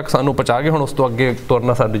ਇੱਥੋਂ ਤੱਕ ਸਾਨੂੰ ਪਹੁੰਚਾ ਕੇ ਹੁਣ ਉਸ ਤੋਂ ਅੱਗੇ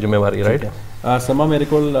ਤੁਰਨਾ ਸਾਡੀ ਜ਼ਿੰਮੇਵਾਰੀ ਰਾਈਟ। ਸਮਾਂ ਮੇਰੇ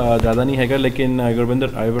ਕੋਲ ਜ਼ਿਆਦਾ ਨਹੀਂ ਹੈਗਾ, ਲੇਕਿਨ ਗੁਰਵਿੰਦਰ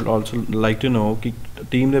ਆਈ wood also like to know ਕਿ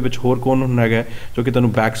ਟੀਮ ਦੇ ਵਿੱਚ ਹੋਰ ਕੌਣ ਹੈਗਾ ਜੋ ਕਿ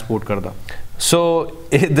ਤੁਹਾਨੂੰ ਬੈਕ ਸਪੋਰਟ ਕਰਦਾ? So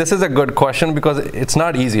this is a good question because it's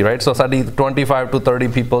not easy, right? So ਸਾਡੀ 25 to 30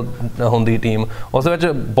 people ਹੁੰਦੀ ਟੀਮ, ਉਸ ਵਿੱਚ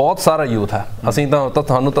ਬਹੁਤ ਸਾਰਾ ਯੂਥ ਹੈ। ਅਸੀਂ ਤਾਂ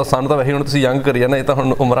ਸਾਨੂੰ ਤਾਂ ਵੈਸੇ ਹੁਣ ਤੁਸੀਂ ਯੰਗ ਕਰੀ ਜਾਂਦੇ, ਇਹ ਤਾਂ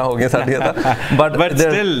ਹੁਣ ਉਮਰਾਂ ਹੋ ਗਈਆਂ ਸਾਡੀਆਂ ਤਾਂ, but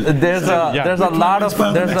there's a lot of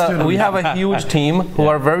we have a huge team who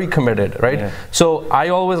are very committed, right? So I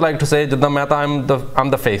always like to say ਜਿੱਦਾਂ ਮੈਂ ਤਾਂ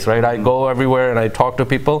I'm the face, right? I go everywhere and I talk to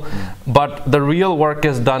people, but the real work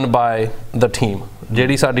is done by the team.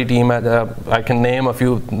 ਜਿਹੜੀ ਸਾਡੀ team ਹੈ, I can name a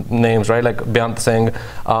few names, right? Like Beyant Singh.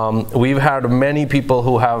 We've had many people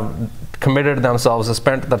who have committed themselves,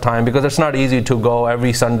 spent the time, because it's not easy to go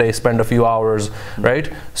every Sunday, spend a few hours, right?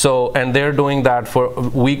 So, and they're doing that for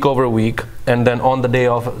week over week, and then on the day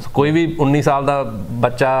of, ਕੋਈ ਵੀ 19 ਸਾਲ ਦਾ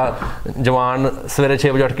ਬੱਚਾ ਜਵਾਨ ਸਵੇਰੇ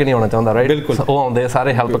 6 ਵਜੇ ਉੱਠ ਕੇ ਨਹੀਂ ਆਉਣਾ ਚਾਹੁੰਦਾ ਰਾਈਟ। ਉਹ ਆਉਂਦੇ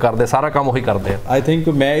ਸਾਰੇ ਹੈਲਪ ਕਰਦੇ, ਸਾਰਾ ਕੰਮ ਉਹੀ ਕਰਦੇ ਆ। ਆਈ ਥਿੰਕ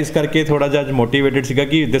ਮੈਂ ਇਸ ਕਰਕੇ ਥੋੜਾ ਜਿਹਾ ਅੱਜ ਮੋਟੀਵੇਟਡ ਸੀਗਾ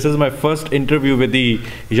ਕਿ this is my first interview with the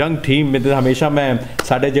young team. ਹਮੇਸ਼ਾ ਮੈਂ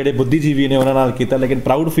ਸਾਡੇ ਜਿਹੜੇ ਬੁੱਧੀਜੀਵੀ ਨੇ ਉਹਨਾਂ ਨਾਲ ਕੀਤਾ, ਲੇਕਿਨ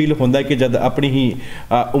ਪ੍ਰਾਊਡ ਫੀਲ ਹੁੰਦਾ ਕਿ ਜਦ ਆਪਣੀ ਹੀ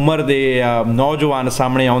ਉਮਰ ਦੇ ਨੌਜਵਾਨ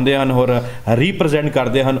ਸਾਹਮਣੇ ਆਉਂਦੇ ਹਨ ਔਰ ਰੀਪ੍ਰਜੈਂਟ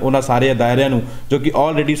ਕਰਦੇ ਹਨ ਉਹਨਾਂ ਸਾਰੇ ਦਾਇਰਿਆਂ ਨੂੰ ਜੋ ਕਿ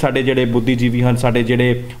ਆਲਰੇਡੀ ਸਾਡੇ ਜਿਹੜੇ ਬੁੱਧੀਜੀਵੀ ਹਨ, ਸਾਡੇ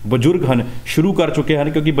ਜਿਹੜੇ ਬਜ਼ੁਰਗ ਹਨ, ਸ਼ੁਰੂ ਕਰ ਚੁੱਕੇ ਹਨ।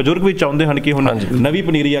 ਕਿਉਂਕਿ ਬਜ਼ੁਰਗ ਵੀ ਚਾਹੁੰਦੇ ਹਨ ਕਿ ਹੁਣ ਨਵੀਂ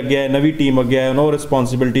ਪਨੀਰੀ ਅੱਗੇ ਆਏ, ਨਵੀਂ ਟੀਮ ਅੱਗੇ ਆਏ, ਉਹਨਾਂ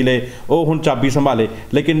ਰਿਸਪੋਂਸਿਬਿਲਿਟੀ ਲਈ ਉਹ ਹੁਣ ਚਾਬੀ ਸੰਭਾਲੇ।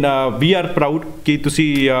 ਲੇਕਿਨ ਵੀ ਆਰ ਪ੍ਰਾਊਡ ਕਿ ਤੁਸੀਂ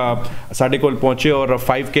ਸਾਡੇ ਕੋਲ ਪਹੁੰਚੇ ਔਰ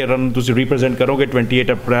 5K ਰਨ ਤੁਸੀਂ ਰੀਪ੍ਰਜੈਂਟ ਕਰੋਗੇ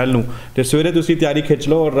 28 ਅਪ੍ਰੈਲ ਨੂੰ, ਅਤੇ ਸਵੇਰੇ ਤੁਸੀਂ ਤਿਆਰੀ ਖਿੱਚ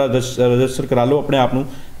ਲਓ ਔਰ ਰਜਿਸਟਰ ਕਰਾ ਲਓ ਆਪਣੇ ਆਪ ਨੂੰ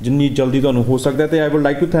ਜਿੰਨੀ ਜਲਦੀ ਤੁਹਾਨੂੰ ਹੋ ਸਕਦਾ। ਅਤੇ ਆਈ wood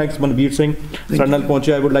like to thanks Manveer Singh ਸਾਡੇ ਨਾਲ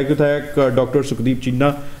ਪਹੁੰਚੇ। ਆਈ wood like to thank doctor Sukhdeep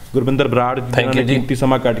ਚੀਨਾ, ਗੁਰਵਿੰਦਰ ਬਰਾੜ, ਜਿਨ੍ਹਾਂ ਨੇ ਕੀਮਤੀ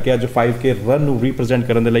ਸਮਾਂ ਕੱਢ ਕੇ ਅੱਜ 5K ਰਨ ਨੂੰ ਰੀਪ੍ਰਜੈਂਟ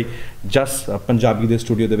ਕਰਨ ਦੇ ਲਈ ਜਸ ਪੰਜਾਬੀ ਦੇ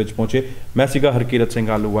ਸਟੂਡੀਓ ਦੇ ਵਿੱਚ ਪਹੁੰਚੇ। ਮੈਂ ਸੀਗਾ ਹਰਕੀਰਤ ਸਿੰਘ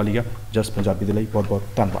ਆਲੂਵਾਲੀਆ, ਜਸ ਪੰਜਾਬੀ ਦੇ ਲਈ ਬਹੁਤ ਬਹੁਤ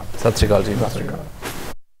ਧੰਨਵਾਦ। ਸਤਿ ਸ਼੍ਰੀ ਅਕਾਲ ਜੀ। ਸਤਿ ਸ਼੍ਰੀ ਅਕਾਲ।